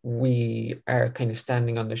know, we are kind of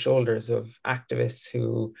standing on the shoulders of activists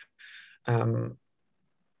who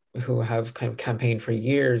have kind of campaigned for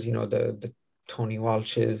years, you know, the Tony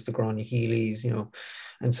Walshes, the Gráinne Healy's, you know,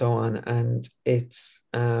 and so on. And it's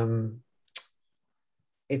kind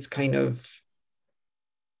of,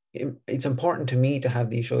 it's important to me to have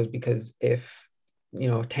these shows, because if, you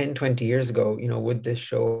know, 10, 20 years ago, you know, would this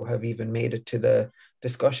show have even made it to the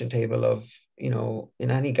discussion table of, you know,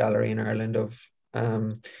 in any gallery in Ireland of,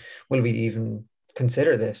 will we even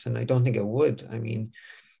consider this? And I don't think it would. I mean,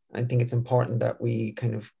 I think it's important that we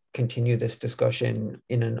kind of continue this discussion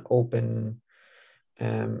in an open,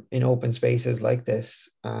 in open spaces like this,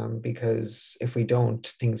 because if we don't,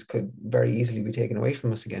 things could very easily be taken away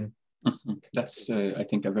from us again. That's, I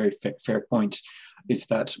think, a very fair point, is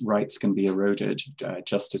that rights can be eroded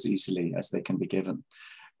just as easily as they can be given.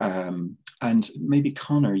 And maybe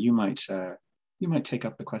Conor, you might take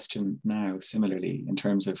up the question now, similarly, in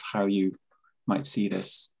terms of how you might see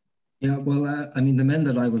this. Yeah, well, I mean, the men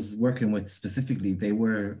that I was working with specifically, they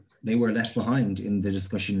were left behind in the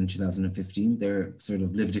discussion in 2015. Their sort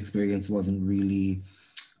of lived experience wasn't really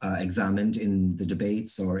examined in the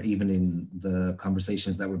debates or even in the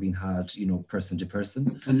conversations that were being had, you know, person to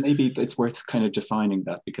person. And maybe it's worth kind of defining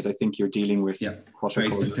that, because I think you're dealing with what very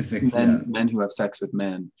specific men who have sex with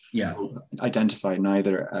men, who identify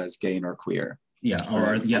neither as gay nor queer.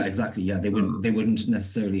 Exactly. Yeah, they wouldn't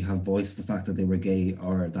necessarily have voiced the fact that they were gay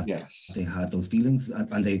or that they had those feelings,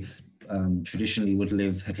 and they traditionally would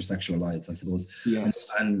live heterosexual lives, I suppose.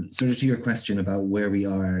 Yes. And sort of to your question about where we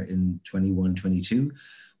are in 21, 22,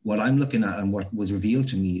 what I'm looking at and what was revealed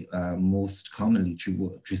to me most commonly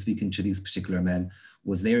through speaking to these particular men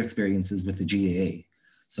was their experiences with the GAA.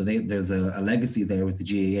 So there's a legacy there with the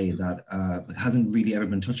GAA that hasn't really ever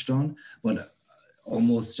been touched on, but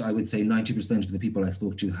almost, I would say 90% of the people I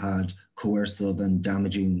spoke to had coercive and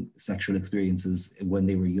damaging sexual experiences when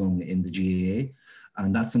they were young in the GAA.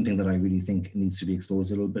 And that's something that I really think needs to be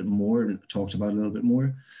exposed a little bit more, talked about a little bit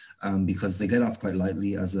more, because they get off quite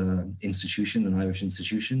lightly as an institution, an Irish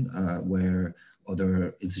institution, where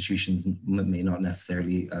other institutions may not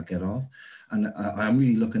necessarily get off. And I'm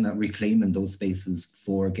really looking at reclaiming those spaces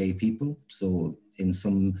for gay people. So in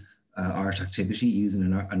some art activity,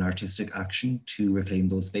 using an artistic action to reclaim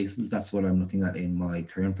those spaces. That's what I'm looking at in my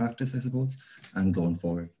current practice, I suppose, and going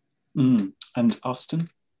forward. And Austin?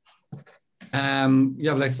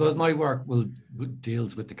 Well, I suppose my work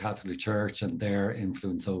deals with the Catholic Church and their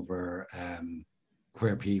influence over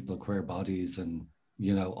queer people, queer bodies, and,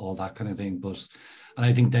 you know, all that kind of thing. And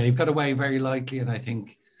I think they've got away very lightly, and I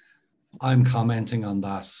think I'm commenting on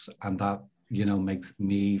that, and that, you know, makes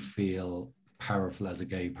me feel powerful as a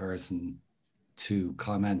gay person to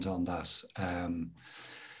comment on that.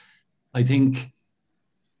 I think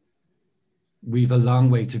we've a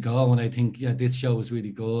long way to go, and I think this show is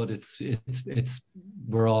really good. It's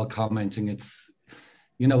we're all commenting. It's,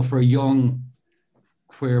 you know, for a young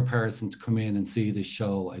queer person to come in and see this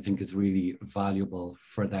show, I think it's really valuable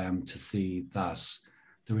for them to see that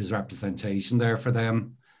there is representation there for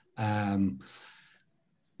them.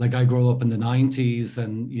 Like, I grew up in the 90s,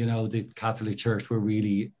 and, you know, the Catholic Church were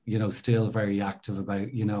really, you know, still very active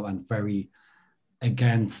about, you know, and very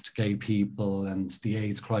against gay people, and the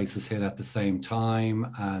AIDS crisis hit at the same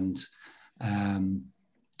time. And,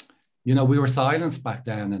 you know, we were silenced back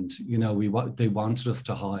then, and, you know, they wanted us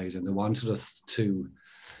to hide, and they wanted us to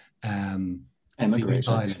emigrate.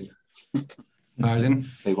 Pardon?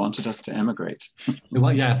 They wanted us to emigrate.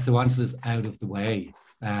 Yes, they wanted us out of the way.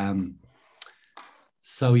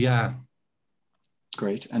 So, yeah.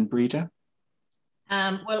 Great. And Breda?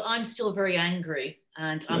 Well, I'm still very angry,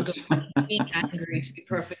 and I'm going to be angry, to be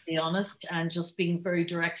perfectly honest, and just being very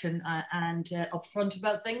direct and upfront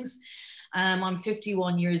about things. I'm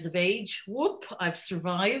 51 years of age. Whoop, I've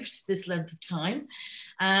survived this length of time.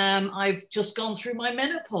 I've just gone through my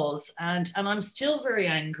menopause, and I'm still very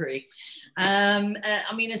angry.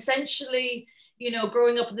 I mean, essentially, you know,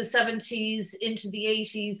 growing up in the 70s into the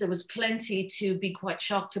 80s, there was plenty to be quite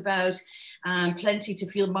shocked about, plenty to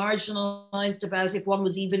feel marginalized about if one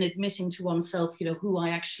was even admitting to oneself, you know, who I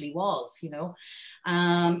actually was, you know.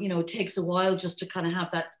 You know, it takes a while just to kind of have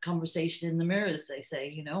that conversation in the mirror, as they say,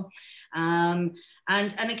 you know. And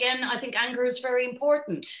again, I think anger is very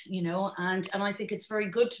important, you know, and I think it's very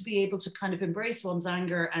good to be able to kind of embrace one's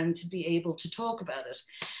anger and to be able to talk about it,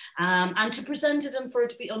 and to present it and for it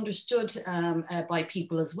to be understood by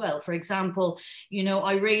people as well. For example, you know,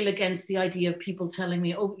 I rail against the idea of people telling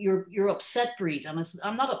me, oh, you're upset, Breed. And I said,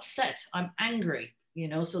 I'm not upset, I'm angry, you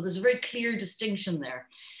know, so there's a very clear distinction there.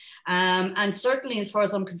 And certainly, as far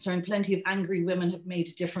as I'm concerned, plenty of angry women have made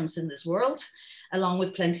a difference in this world, along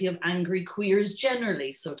with plenty of angry queers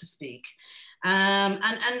generally, so to speak. And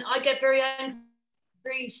I get very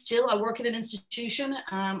angry still. I work in an institution.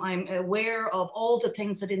 I'm aware of all the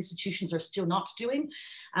things that institutions are still not doing,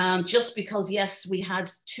 just because, yes, we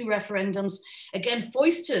had 2 referendums, again,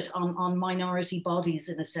 foisted on minority bodies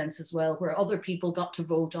in a sense as well, where other people got to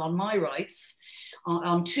vote on my rights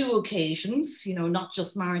on 2 occasions, you know, not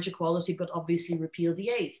just marriage equality, but obviously repeal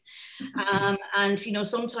the 8th. And, you know,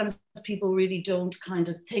 sometimes people really don't kind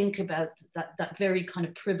of think about that very kind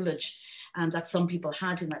of privilege that some people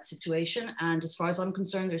had in that situation. And as far as I'm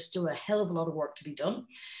concerned, there's still a hell of a lot of work to be done.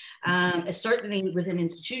 Certainly within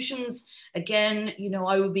institutions, again, you know,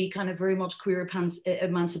 I would be kind of very much queer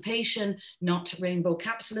emancipation, not rainbow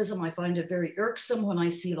capitalism. I find it very irksome when I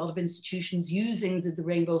see a lot of institutions using the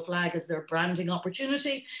rainbow flag as their branding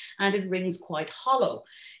opportunity, and it rings quite hollow.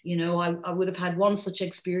 You know, I would have had one such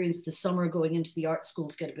experience this summer, going into the art school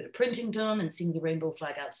to get a bit of printing done and seeing the rainbow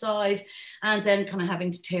flag outside, and then kind of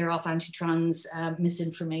having to tear off anti-trans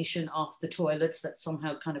misinformation off the toilets that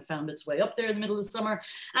somehow kind of found its way up there in the middle of the summer.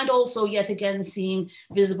 And also, yet again, seeing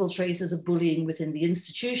visible traces of bullying within the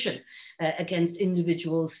institution against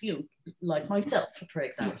individuals, you know, like myself, for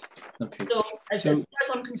example. Okay. So as far as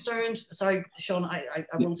I'm concerned, sorry, Seán, I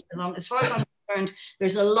won't spend long. As far as I'm concerned,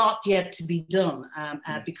 there's a lot yet to be done,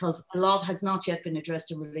 because a lot has not yet been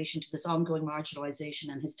addressed in relation to this ongoing marginalisation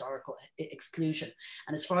and historical exclusion.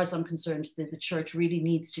 And as far as I'm concerned, the church really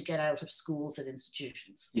needs to get out of schools and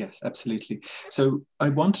institutions. Yes, absolutely. So I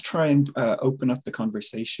want to try and open up the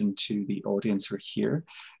conversation to the audience who are here.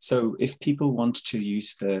 So if people want to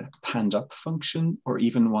use the hand up function, or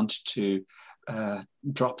even want to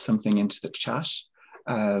drop something into the chat,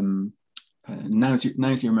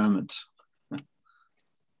 now's your moment.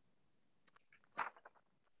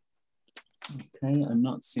 Okay, I'm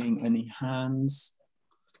not seeing any hands.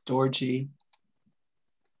 Dorji,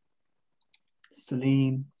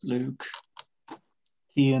 Celine, Luke,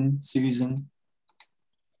 Ian, Susan.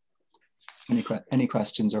 Any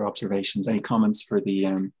questions or observations? Any comments for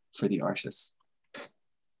the artists?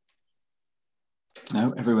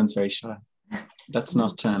 No, everyone's very shy. That's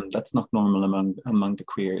not normal among the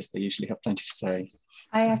queers. They usually have plenty to say.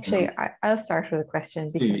 I'll start with a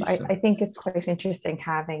question, because I think it's quite interesting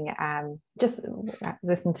having just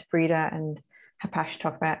listened to Breda and Hapash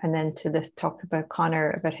talk about, and then to this talk about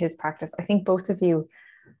Conor about his practice. I think both of you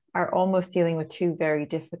are almost dealing with 2 very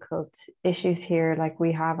difficult issues here. Like,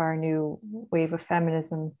 we have our new wave of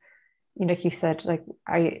feminism, you know, like you said, like,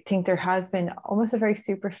 I think there has been almost a very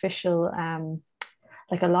superficial,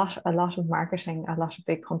 like a lot of marketing, a lot of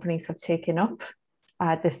big companies have taken up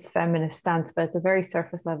this feminist stance, but at the very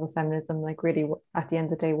surface level feminism, like really at the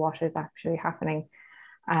end of the day, what is actually happening.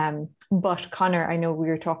 But Conor, I know we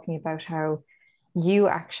were talking about how you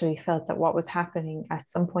actually felt that what was happening at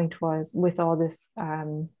some point was, with all this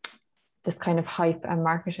this kind of hype and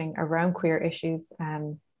marketing around queer issues,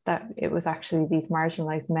 that it was actually these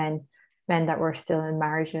marginalized men that were still in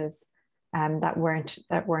marriages, that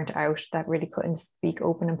weren't out, that really couldn't speak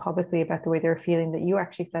open and publicly about the way they were feeling, that you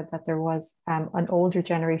actually said that there was an older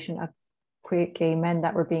generation of queer gay men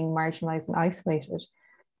that were being marginalized and isolated.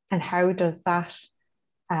 And how does that,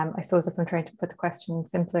 I suppose if I'm trying to put the question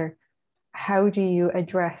simpler, how do you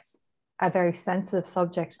address a very sensitive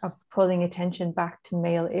subject of pulling attention back to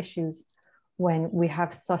male issues when we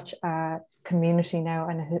have such a community now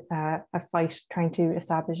and a fight trying to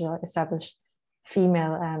establish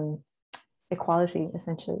female equality,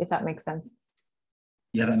 essentially, if that makes sense?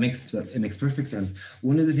 Yeah, it makes perfect sense.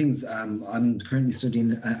 One of the things, I'm currently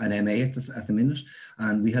studying an MA at the minute,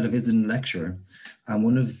 and we had a visiting lecturer, and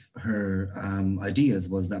one of her ideas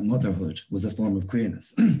was that motherhood was a form of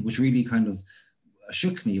queerness, which really kind of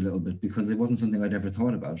shook me a little bit, because it wasn't something I'd ever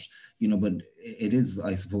thought about, you know, but it is,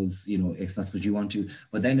 I suppose, you know, if that's what you want to.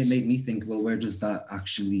 But then it made me think, well, where does that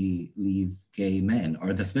actually leave gay men, or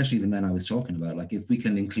especially the men I was talking about? Like, if we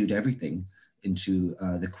can include everything into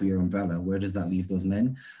the queer umbrella? Where does that leave those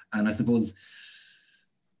men? And I suppose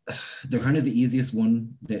they're kind of the easiest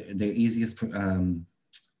one, the easiest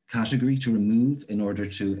category to remove in order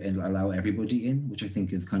to allow everybody in, which I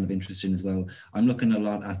think is kind of interesting as well. I'm looking a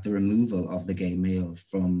lot at the removal of the gay male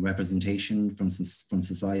from representation, from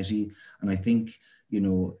society. And I think, you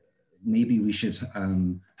know, maybe we should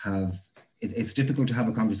it's difficult to have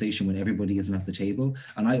a conversation when everybody isn't at the table.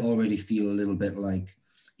 And I already feel a little bit like,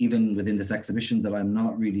 even within this exhibition, that I'm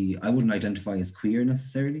not really, I wouldn't identify as queer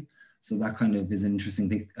necessarily. So that kind of is an interesting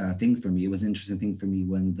thing for me. It was an interesting thing for me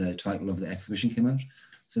when the title of the exhibition came out.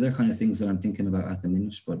 So they're kind of things that I'm thinking about at the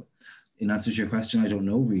minute. But in answer to your question, I don't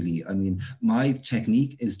know really. I mean, my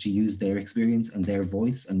technique is to use their experience and their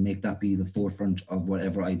voice and make that be the forefront of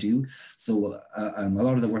whatever I do. So a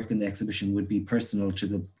lot of the work in the exhibition would be personal to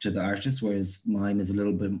the artist, whereas mine is a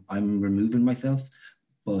little bit, I'm removing myself,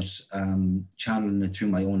 but channeling it through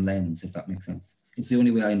my own lens, if that makes sense. It's the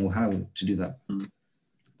only way I know how to do that.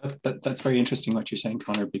 That's very interesting what you're saying,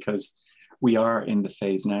 Conor, because we are in the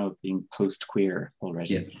phase now of being post-queer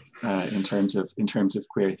already, in terms of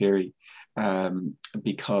queer theory,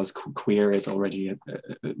 because queer is already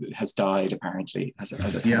has died apparently as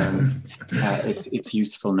a term. Its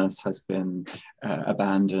usefulness has been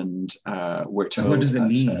abandoned. We're told. What does it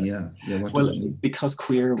mean? What does it mean? Because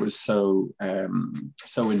queer was so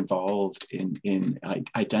involved in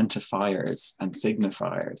identifiers and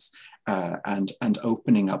signifiers. And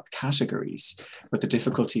opening up categories. But the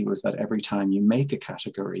difficulty was that every time you make a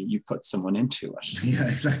category, you put someone into it. Yeah,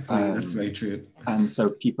 exactly. That's very true. And so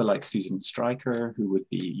people like Susan Stryker, who would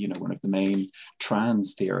be, you know, one of the main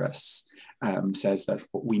trans theorists, says that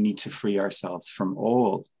we need to free ourselves from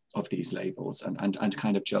all of these labels and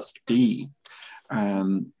kind of just be.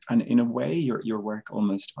 And in a way, your work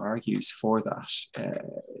almost argues for that.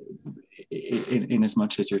 In as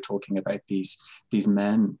much as you're talking about these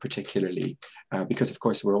men particularly, because of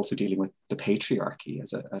course we're also dealing with the patriarchy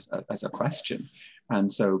as a question, and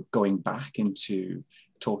so going back into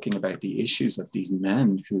talking about the issues of these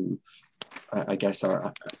men who I guess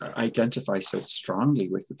identify so strongly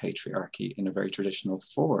with the patriarchy in a very traditional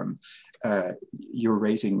form, you're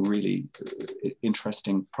raising really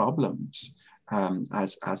interesting problems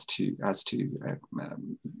as to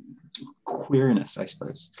queerness, I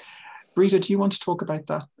suppose. Brita, do you want to talk about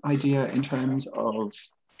that idea in terms of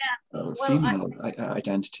female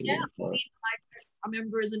identity? Yeah, I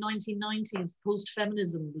remember in the 1990s,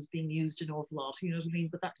 post-feminism was being used an awful lot, you know what I mean?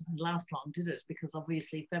 But that didn't last long, did it? Because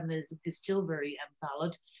obviously feminism is still very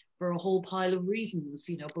valid for a whole pile of reasons,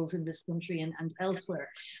 you know, both in this country and elsewhere.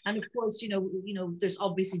 And of course, you know, there's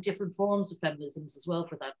obviously different forms of feminisms as well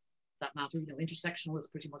for that matter. You know, intersectional is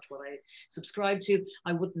pretty much what I subscribe to.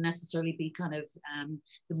 I wouldn't necessarily be kind of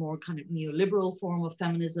the more kind of neoliberal form of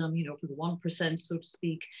feminism, you know, for the 1%, so to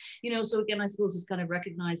speak. You know, so again, I suppose it's kind of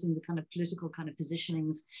recognizing the kind of political kind of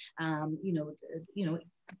positionings, you know,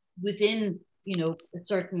 within, you know,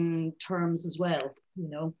 certain terms as well, you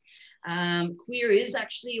know. Queer is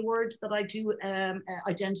actually a word that I do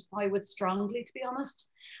identify with strongly, to be honest.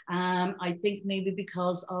 I think maybe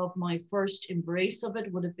because of my first embrace of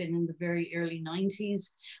it would have been in the very early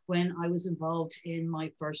 90s when I was involved in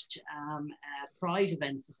my first Pride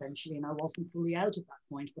events, essentially, and I wasn't fully out at that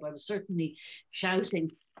point, but I was certainly shouting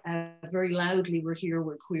very loudly, "We're here,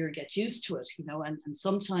 we're queer, get used to it," you know, and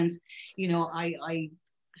sometimes, you know, I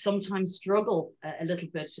sometimes struggle a little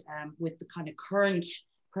bit with the kind of current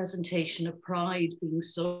presentation of Pride being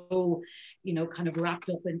so, you know, kind of wrapped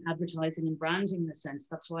up in advertising and branding in a sense.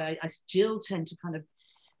 That's why I still tend to kind of,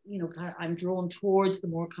 you know, I'm drawn towards the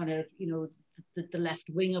more kind of, you know, the left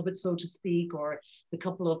wing of it, so to speak, or the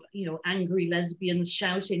couple of, you know, angry lesbians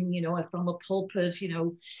shouting, you know, from a pulpit, you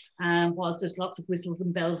know, whilst there's lots of whistles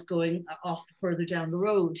and bells going off further down the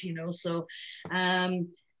road, you know. So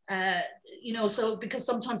you know, so because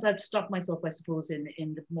sometimes I've stopped myself, I suppose, in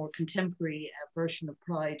the more contemporary version of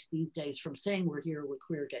Pride these days from saying "we're here, we're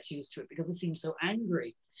queer, get used to it," because it seems so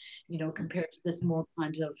angry, you know, compared to this more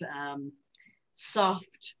kind of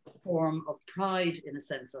soft form of pride, in a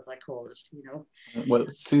sense, as I call it, you know. Well,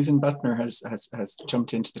 Susan Butner has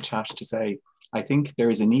jumped into the chat to say, "I think there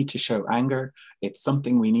is a need to show anger. It's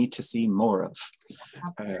something we need to see more of."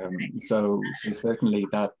 So certainly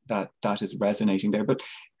that is resonating there. But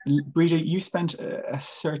Brita, you spent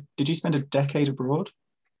did you spend a decade abroad?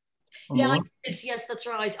 Yeah, yes, that's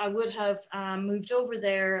right. I would have moved over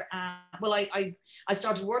there. Well, I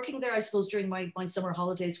started working there, I suppose, during my summer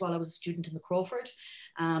holidays while I was a student in the Crawford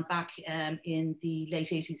back in the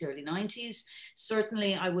late 80s, early 90s.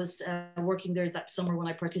 Certainly, I was working there that summer when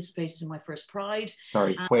I participated in my first Pride.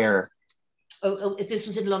 Sorry, where? This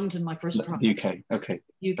was in London, my first project. UK, okay.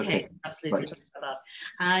 UK, okay. absolutely.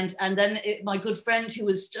 Right. And then my good friend who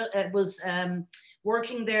was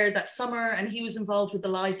working there that summer, and he was involved with the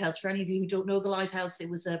Lighthouse. For any of you who don't know the Lighthouse, it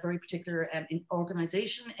was a very particular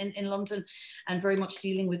organisation in London, and very much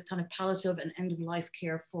dealing with kind of palliative and end-of-life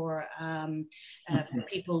care for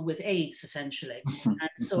people with AIDS, essentially. And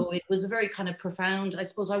so it was a very kind of profound, I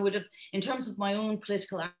suppose I would have, in terms of my own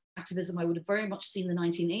political activism, I would have very much seen the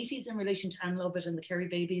 1980s in relation to Anne Lovett and the Kerry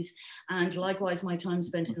babies, and likewise my time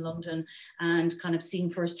spent in London and kind of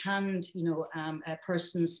seeing firsthand,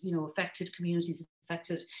 persons, affected, communities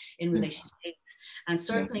affected in relation to AIDS. And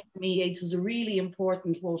certainly for me, AIDS was a really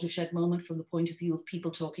important watershed moment from the point of view of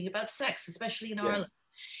people talking about sex, especially in Ireland.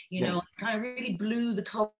 I really blew the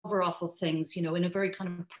cover off of things, in a very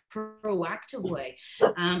kind of proactive way.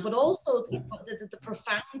 But also the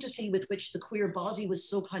profundity with which the queer body was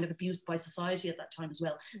so kind of abused by society at that time as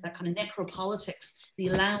well. That kind of necropolitics, the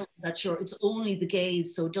allowance that it's only the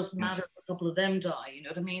gays, so it doesn't matter if a couple of them die, you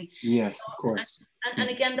know what I mean? Yes, of course.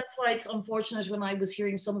 And again, that's why it's unfortunate when I was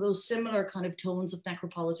hearing some of those similar kind of tones of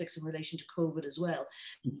necropolitics in relation to COVID as well,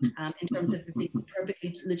 in terms of it being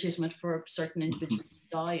perfectly legitimate for certain individuals to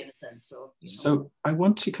die in a sense. So I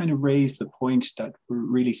want to kind of raise the point that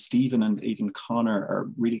really Stephen and even Connor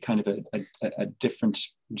are really kind of a different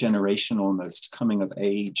generation almost, coming of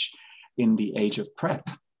age in the age of PrEP,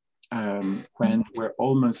 when we're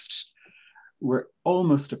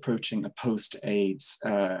almost approaching a post-AIDS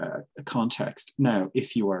context. Now,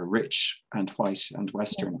 if you are rich and white and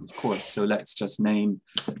Western, of course, so let's just name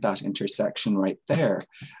that intersection right there.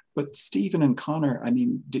 But Stephen and Connor, I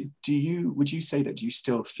mean, would you say that you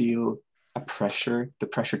still feel the pressure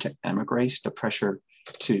to emigrate, the pressure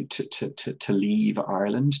to leave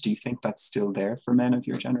Ireland? Do you think that's still there for men of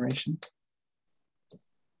your generation?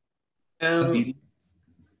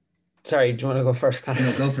 Sorry, do you want to go first, Connor?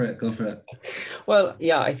 No, go for it. Well,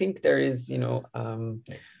 yeah, I think there is,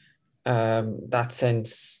 that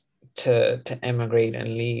sense to emigrate and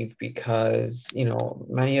leave because,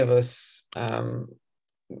 many of us,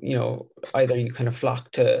 either you kind of flock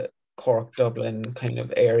to Cork, Dublin kind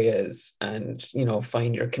of areas and,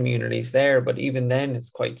 find your communities there. But even then it's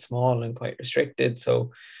quite small and quite restricted.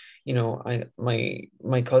 So,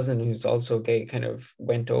 my cousin, who's also gay, kind of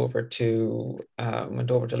went over to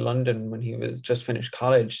London when he was just finished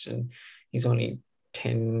college, and he's only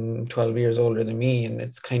 10, 12 years older than me. And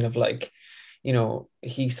it's kind of like,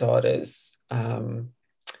 he saw it as, the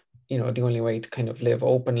only way to kind of live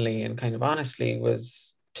openly and kind of honestly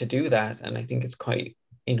was to do that. And I think it's quite,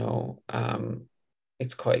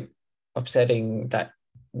 it's quite upsetting that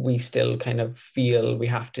we still kind of feel we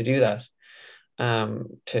have to do that.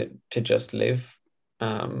 To just live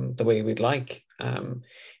the way we'd like. I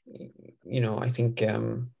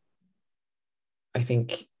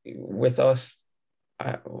think with us,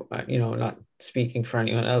 not speaking for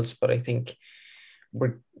anyone else, but I think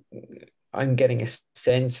I'm getting a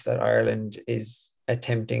sense that Ireland is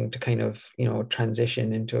attempting to kind of,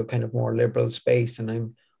 transition into a kind of more liberal space, and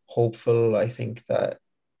I'm hopeful. I think that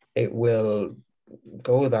it will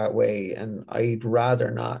go that way, and I'd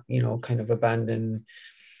rather not, kind of abandon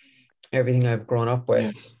everything I've grown up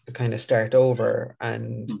with to kind of start over.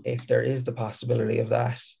 And if there is the possibility of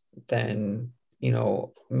that, then,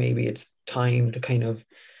 maybe it's time to kind of,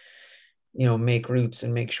 make roots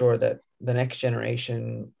and make sure that the next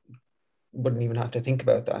generation wouldn't even have to think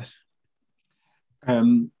about that.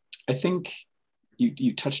 I think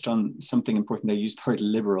you touched on something important. They used the word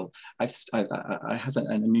liberal. I have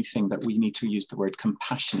a new thing that we need to use the word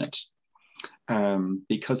compassionate,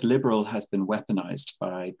 because liberal has been weaponized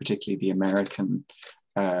by particularly the American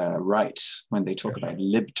right when they talk about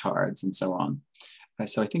libtards and so on.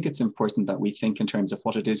 So I think it's important that we think in terms of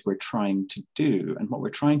what it is we're trying to do, and what we're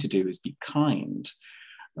trying to do is be kind.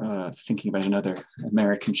 Thinking about another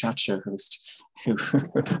American chat show host who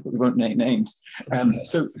we won't name names.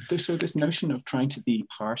 So this notion of trying to be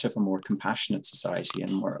part of a more compassionate society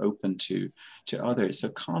and more open to others. So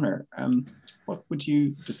Connor, what would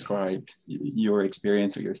you describe your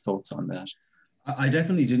experience or your thoughts on that? I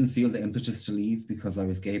definitely didn't feel the impetus to leave because I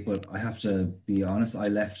was gay, but I have to be honest, I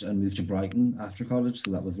left and moved to Brighton after college. So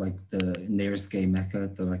that was like the nearest gay mecca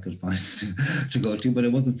that I could find to go to, but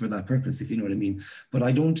it wasn't for that purpose, if you know what I mean. But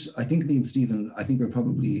I think me and Stephen, I think we're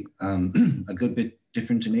probably a good bit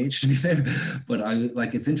different in age, to be fair. But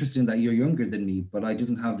it's interesting that you're younger than me, but I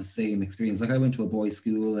didn't have the same experience. Like I went to a boys'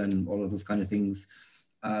 school and all of those kind of things,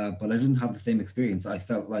 but I didn't have the same experience. I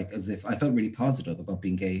felt really positive about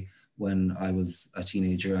being gay when I was a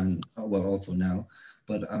teenager, and well, also now.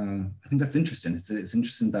 But I think that's interesting. It's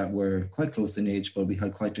interesting that we're quite close in age, but we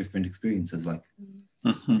had quite different experiences. Like,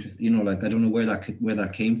 you know, like I don't know where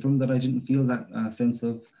that came from, that I didn't feel that sense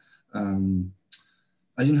of.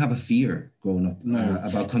 I didn't have a fear growing up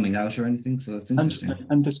about coming out or anything. So that's interesting.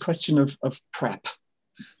 And this question of prep.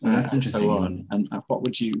 That's interesting. So on. And what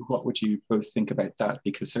would you both think about that?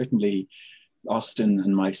 Because certainly Austin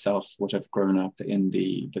and myself would have grown up in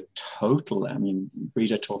the total, I mean,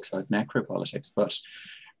 Breda talks about necropolitics, but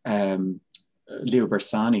Leo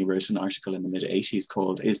Bersani wrote an article in the mid-80s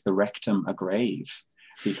called "Is the Rectum a Grave?"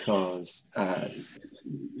 Because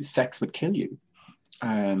sex would kill you.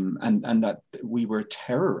 And that we were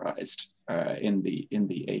terrorized in the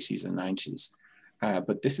 80s and 90s.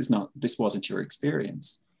 But this wasn't your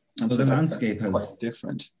experience. And well, so the landscape has quite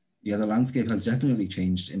different. Yeah, the landscape has definitely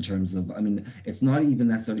changed in terms of, I mean, it's not even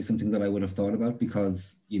necessarily something that I would have thought about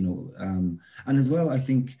because, you know, and as well, I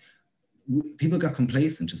think people got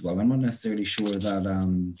complacent as well. I'm not necessarily sure that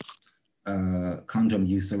condom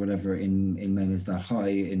use or whatever in men is that high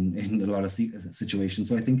in a lot of situations.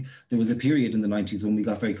 So I think there was a period in the 90s when we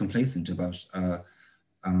got very complacent about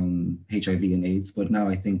HIV and AIDS, but now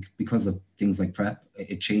I think because of things like PrEP,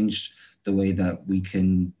 it changed the way that we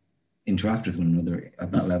can interact with one another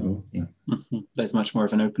at that level. Yeah. There's much more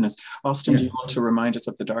of an openness. Austin, do you want to remind us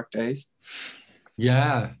of the dark days?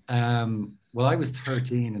 Yeah. Well, I was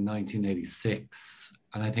 13 in 1986,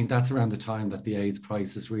 and I think that's around the time that the AIDS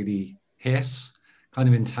crisis really hit, kind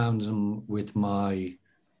of in tandem with my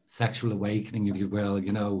sexual awakening, if you will.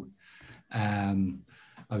 You know,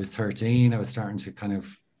 I was 13, I was starting to kind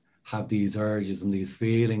of have these urges and these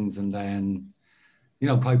feelings, and then, you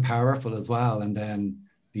know, quite powerful as well. And then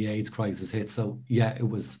the AIDS crisis hit. So yeah, it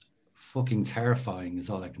was fucking terrifying is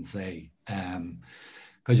all I can say.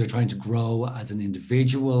 Because you're trying to grow as an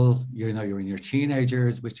individual, you know, you're in your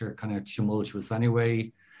teenagers, which are kind of tumultuous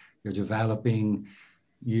anyway. You're developing,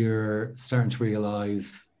 you're starting to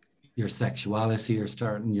realize your sexuality,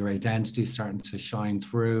 your identity starting to shine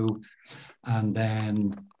through. And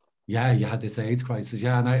then, yeah, you had this AIDS crisis.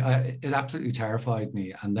 Yeah, and it absolutely terrified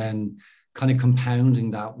me. And then kind of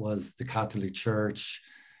compounding that was the Catholic Church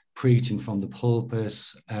preaching from the pulpit.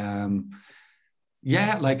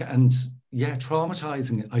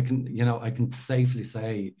 Traumatizing. I can safely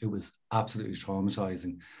say it was absolutely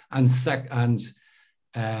traumatizing. And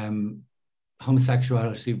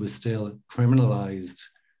homosexuality was still criminalized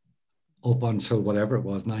up until whatever it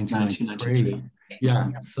was, 1993.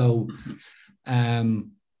 Yeah. So,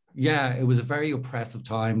 it was a very oppressive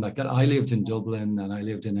time. Like, I lived in Dublin and I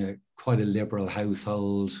lived in quite a liberal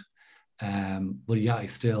household. But yeah, I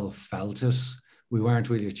still felt it. We weren't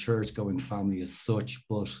really a church-going family as such,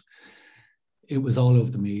 but it was all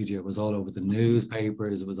over the media. It was all over the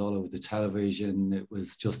newspapers. It was all over the television. It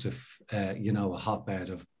was just a hotbed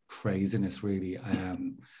of craziness, really.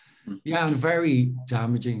 And very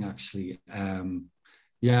damaging, actually. And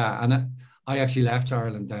I actually left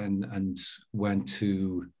Ireland then and went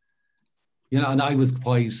to, and I was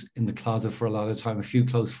quite in the closet for a lot of time. A few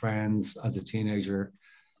close friends as a teenager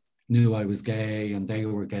knew I was gay and they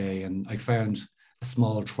were gay, and I found a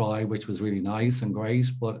small tribe, which was really nice and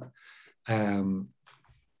great, but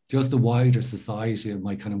just the wider society and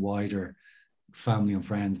my kind of wider family and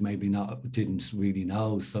friends didn't really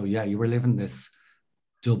know. So yeah, you were living this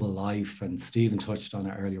double life, and Stephen touched on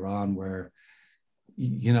it earlier on, where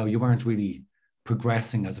you weren't really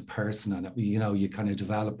progressing as a person, and you kind of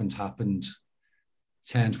development happened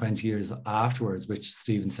 10, 20 years afterwards, which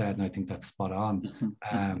Stephen said, and I think that's spot on.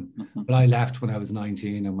 But I left when I was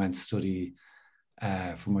 19 and went to study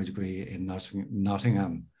for my degree in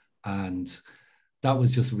Nottingham, and that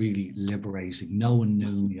was just really liberating. No one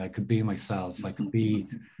knew me. I could be myself. I could be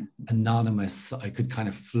anonymous. I could kind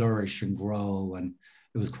of flourish and grow, and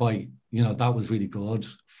it was quite, that was really good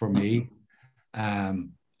for me.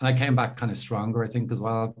 And I came back kind of stronger, I think, as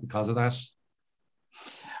well, because of that.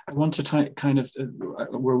 I want to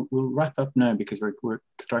we'll wrap up now because we're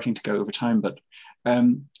starting to go over time. But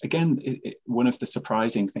again, one of the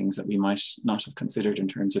surprising things that we might not have considered in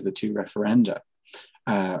terms of the two referenda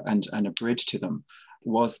and a bridge to them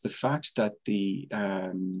was the fact that the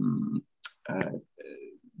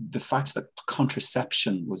fact that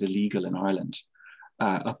contraception was illegal in Ireland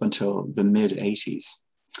up until the mid-80s.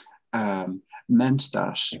 Meant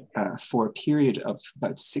that for a period of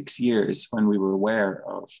about 6 years, when we were aware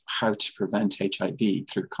of how to prevent HIV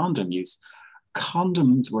through condom use,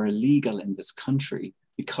 condoms were illegal in this country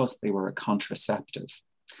because they were a contraceptive.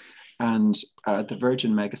 And the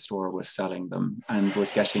Virgin Megastore was selling them and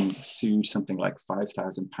was getting sued something like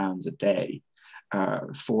 £5,000 a day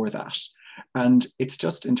for that. And it's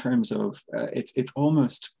just in terms of, it's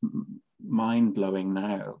almost mind-blowing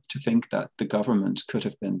now to think that the government could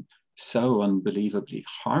have been so unbelievably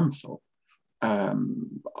harmful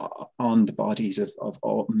on the bodies of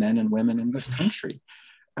all men and women in this country.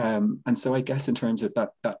 And so I guess in terms of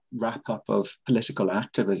that wrap up of political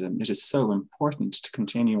activism, it is so important to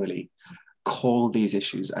continually call these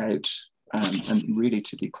issues out and really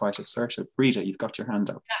to be quite assertive. Breda, you've got your hand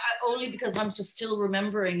up. Yeah, only because I'm just still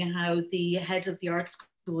remembering how the head of the art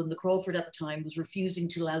school in the Crawford at the time was refusing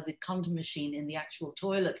to allow the condom machine in the actual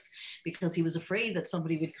toilets because he was afraid that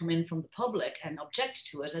somebody would come in from the public and object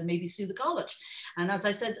to it and maybe sue the college. And as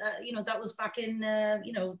I said, that was back in,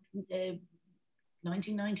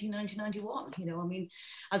 1990, 1991. I mean,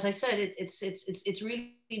 as I said, it's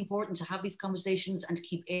really important to have these conversations and to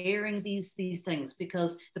keep airing these things,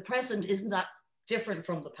 because the present isn't that different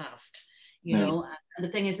from the past. And the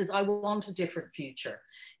thing is I want a different future,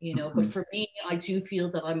 but for me, I do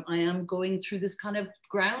feel that I am going through this kind of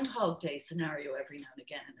Groundhog Day scenario every now and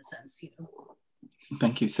again, in a sense.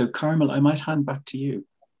 Thank you. So Carmel, I might hand back to you.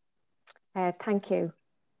 Thank you.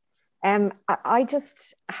 I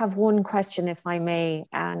just have one question, if I may,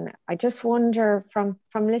 and I just wonder from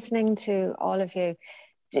listening to all of you,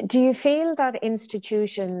 do you feel that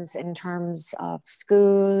institutions in terms of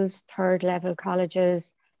schools, third level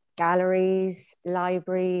colleges, galleries,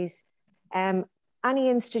 libraries, any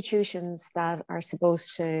institutions that are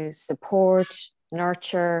supposed to support,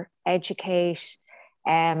 nurture, educate,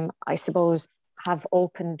 I suppose have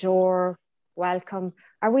open door, welcome,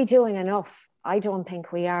 are we doing enough? I don't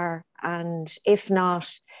think we are. And if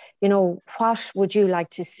not, what would you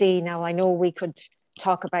like to see? Now, I know we could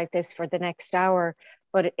talk about this for the next hour,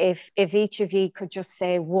 but if each of you could just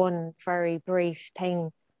say one very brief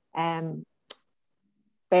thing,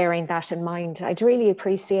 bearing that in mind, I'd really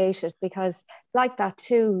appreciate it, because like that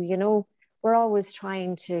too, we're always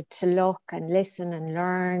trying to look and listen and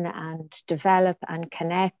learn and develop and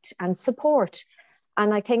connect and support.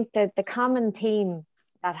 And I think that the common theme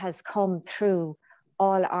that has come through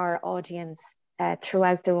all our audience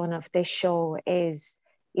throughout the run of this show is,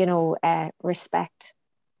 respect,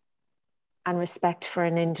 and respect for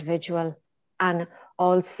an individual. And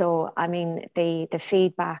also, I mean, the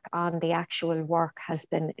feedback on the actual work has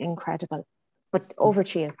been incredible. But over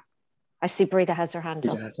to you. I see Breda has her hand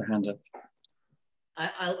up. Breda has her hand up.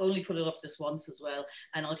 I'll only put it up this once as well,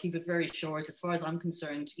 and I'll keep it very short. As far as I'm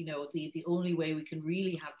concerned, the only way we can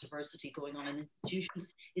really have diversity going on in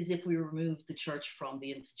institutions is if we remove the church from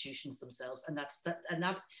the institutions themselves, and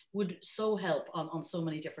that would so help on so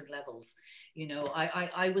many different levels.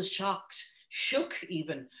 I was shook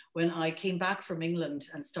even when I came back from England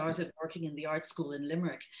and started working in the art school in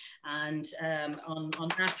Limerick, and on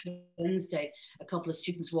Ash Wednesday a couple of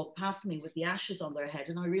students walked past me with the ashes on their head,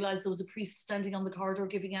 and I realized there was a priest standing on the corridor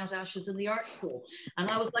giving out ashes in the art school, and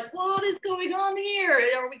I was like, what is going on here?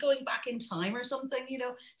 Are we going back in time or something?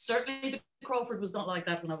 Certainly the Crawford was not like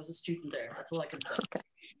that when I was a student there. That's all I can say. Okay.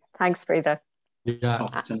 Thanks, Breda. Yeah,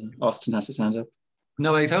 Austin has his hand up.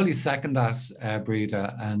 No, I totally second that,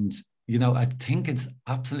 Breda. And I think it's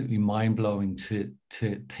absolutely mind-blowing to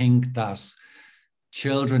think that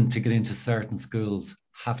children to get into certain schools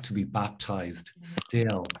have to be baptized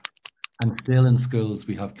still. And still in schools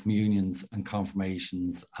we have communions and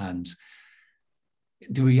confirmations. And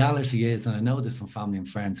the reality is, and I know this from family and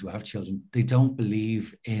friends who have children, they don't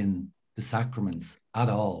believe in the sacraments at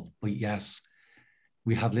all, but yet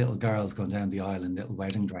we have little girls going down the aisle in little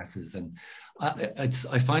wedding dresses. And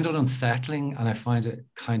I find it unsettling, and I find it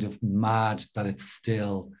kind of mad that it's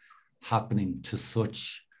still happening to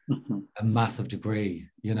such a massive degree,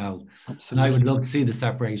 Absolutely. And I would love to see the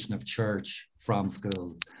separation of church from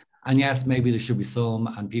school. And yes, maybe there should be some,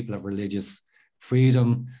 and people have religious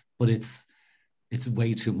freedom, but it's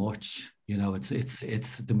way too much.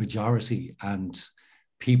 It's the majority, and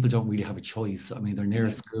people don't really have a choice. I mean, their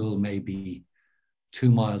nearest school may be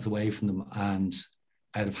 2 miles away from them, and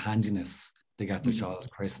out of handiness they got their child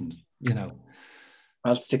christened.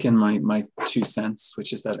 I'll stick in my 2 cents,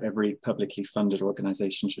 which is that every publicly funded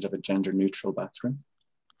organization should have a gender neutral bathroom.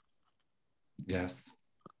 Yes.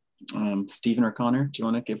 Stephen or Connor, do you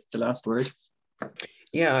want to give the last word?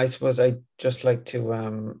 Yeah, I suppose I'd just like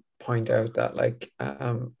to point out that,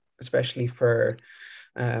 especially for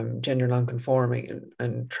gender non-conforming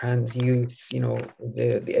and trans youth,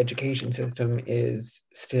 the education system is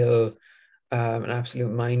still an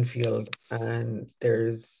absolute minefield, and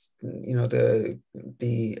there's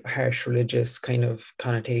the harsh religious kind of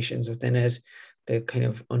connotations within it. The kind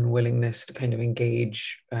of unwillingness to kind of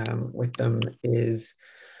engage with them is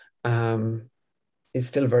is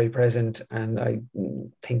still very present, and I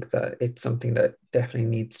think that it's something that definitely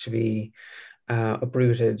needs to be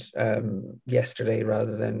uprooted yesterday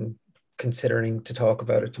rather than considering to talk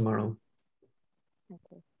about it tomorrow.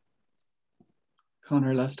 Okay.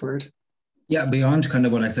 Conor, last word. Yeah, beyond kind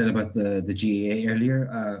of what I said about the GAA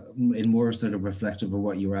earlier, in more sort of reflective of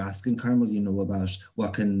what you were asking, Carmel, you know, about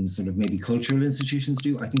what can sort of maybe cultural institutions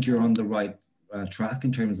do. I think you're on the right track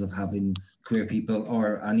in terms of having queer people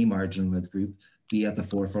or any marginalized group be at the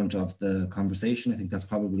forefront of the conversation. I think that's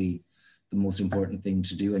probably the most important thing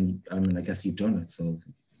to do. And I mean, I guess you've done it, so,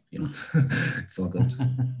 you know, it's all good.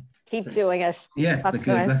 Keep doing it. Yes, that's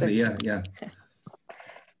exactly, yeah.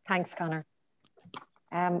 Thanks, Conor.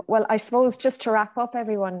 Well, I suppose just to wrap up,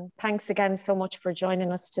 everyone, thanks again so much for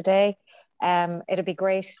joining us today. It'd be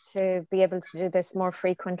great to be able to do this more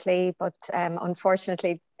frequently, but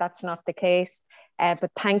unfortunately, that's not the case.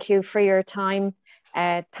 But thank you for your time.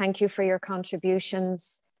 Thank you for your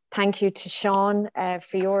contributions. Thank you to Seán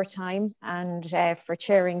for your time and for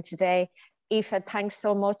chairing today. Aoife, thanks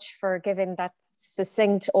so much for giving that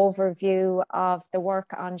succinct overview of the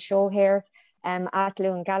work on show here at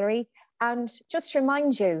Luan Gallery. And just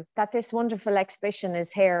remind you that this wonderful exhibition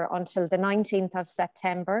is here until the 19th of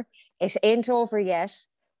September. It ain't over yet.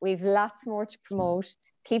 We've lots more to promote.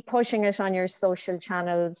 Keep pushing it on your social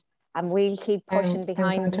channels, and we'll keep pushing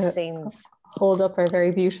behind the scenes. Hold up our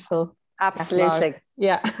very beautiful Absolutely. catalog.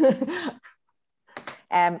 Yeah.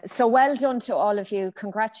 So well done to all of you.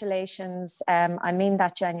 Congratulations. I mean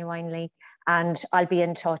that genuinely, and I'll be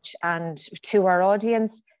in touch. And to our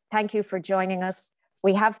audience, thank you for joining us.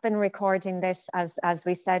 We have been recording this, as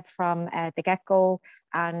we said, from the get-go,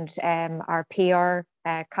 and our PR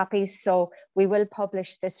copies. So we will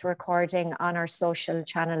publish this recording on our social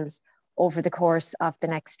channels over the course of the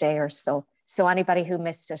next day or so. So anybody who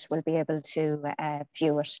missed it will be able to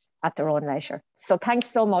view it at their own leisure. So thanks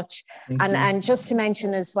so much. And just to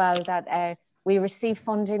mention as well that we receive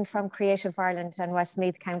funding from Creative Ireland and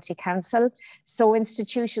Westmeath County Council. So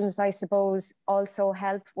institutions, I suppose, also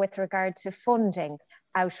help with regard to funding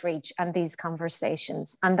outreach and these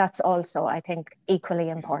conversations. And that's also, I think, equally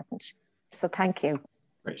important. So thank you.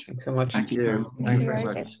 Great. Thanks so much. Thank you. Thanks very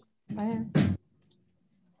much. Bye.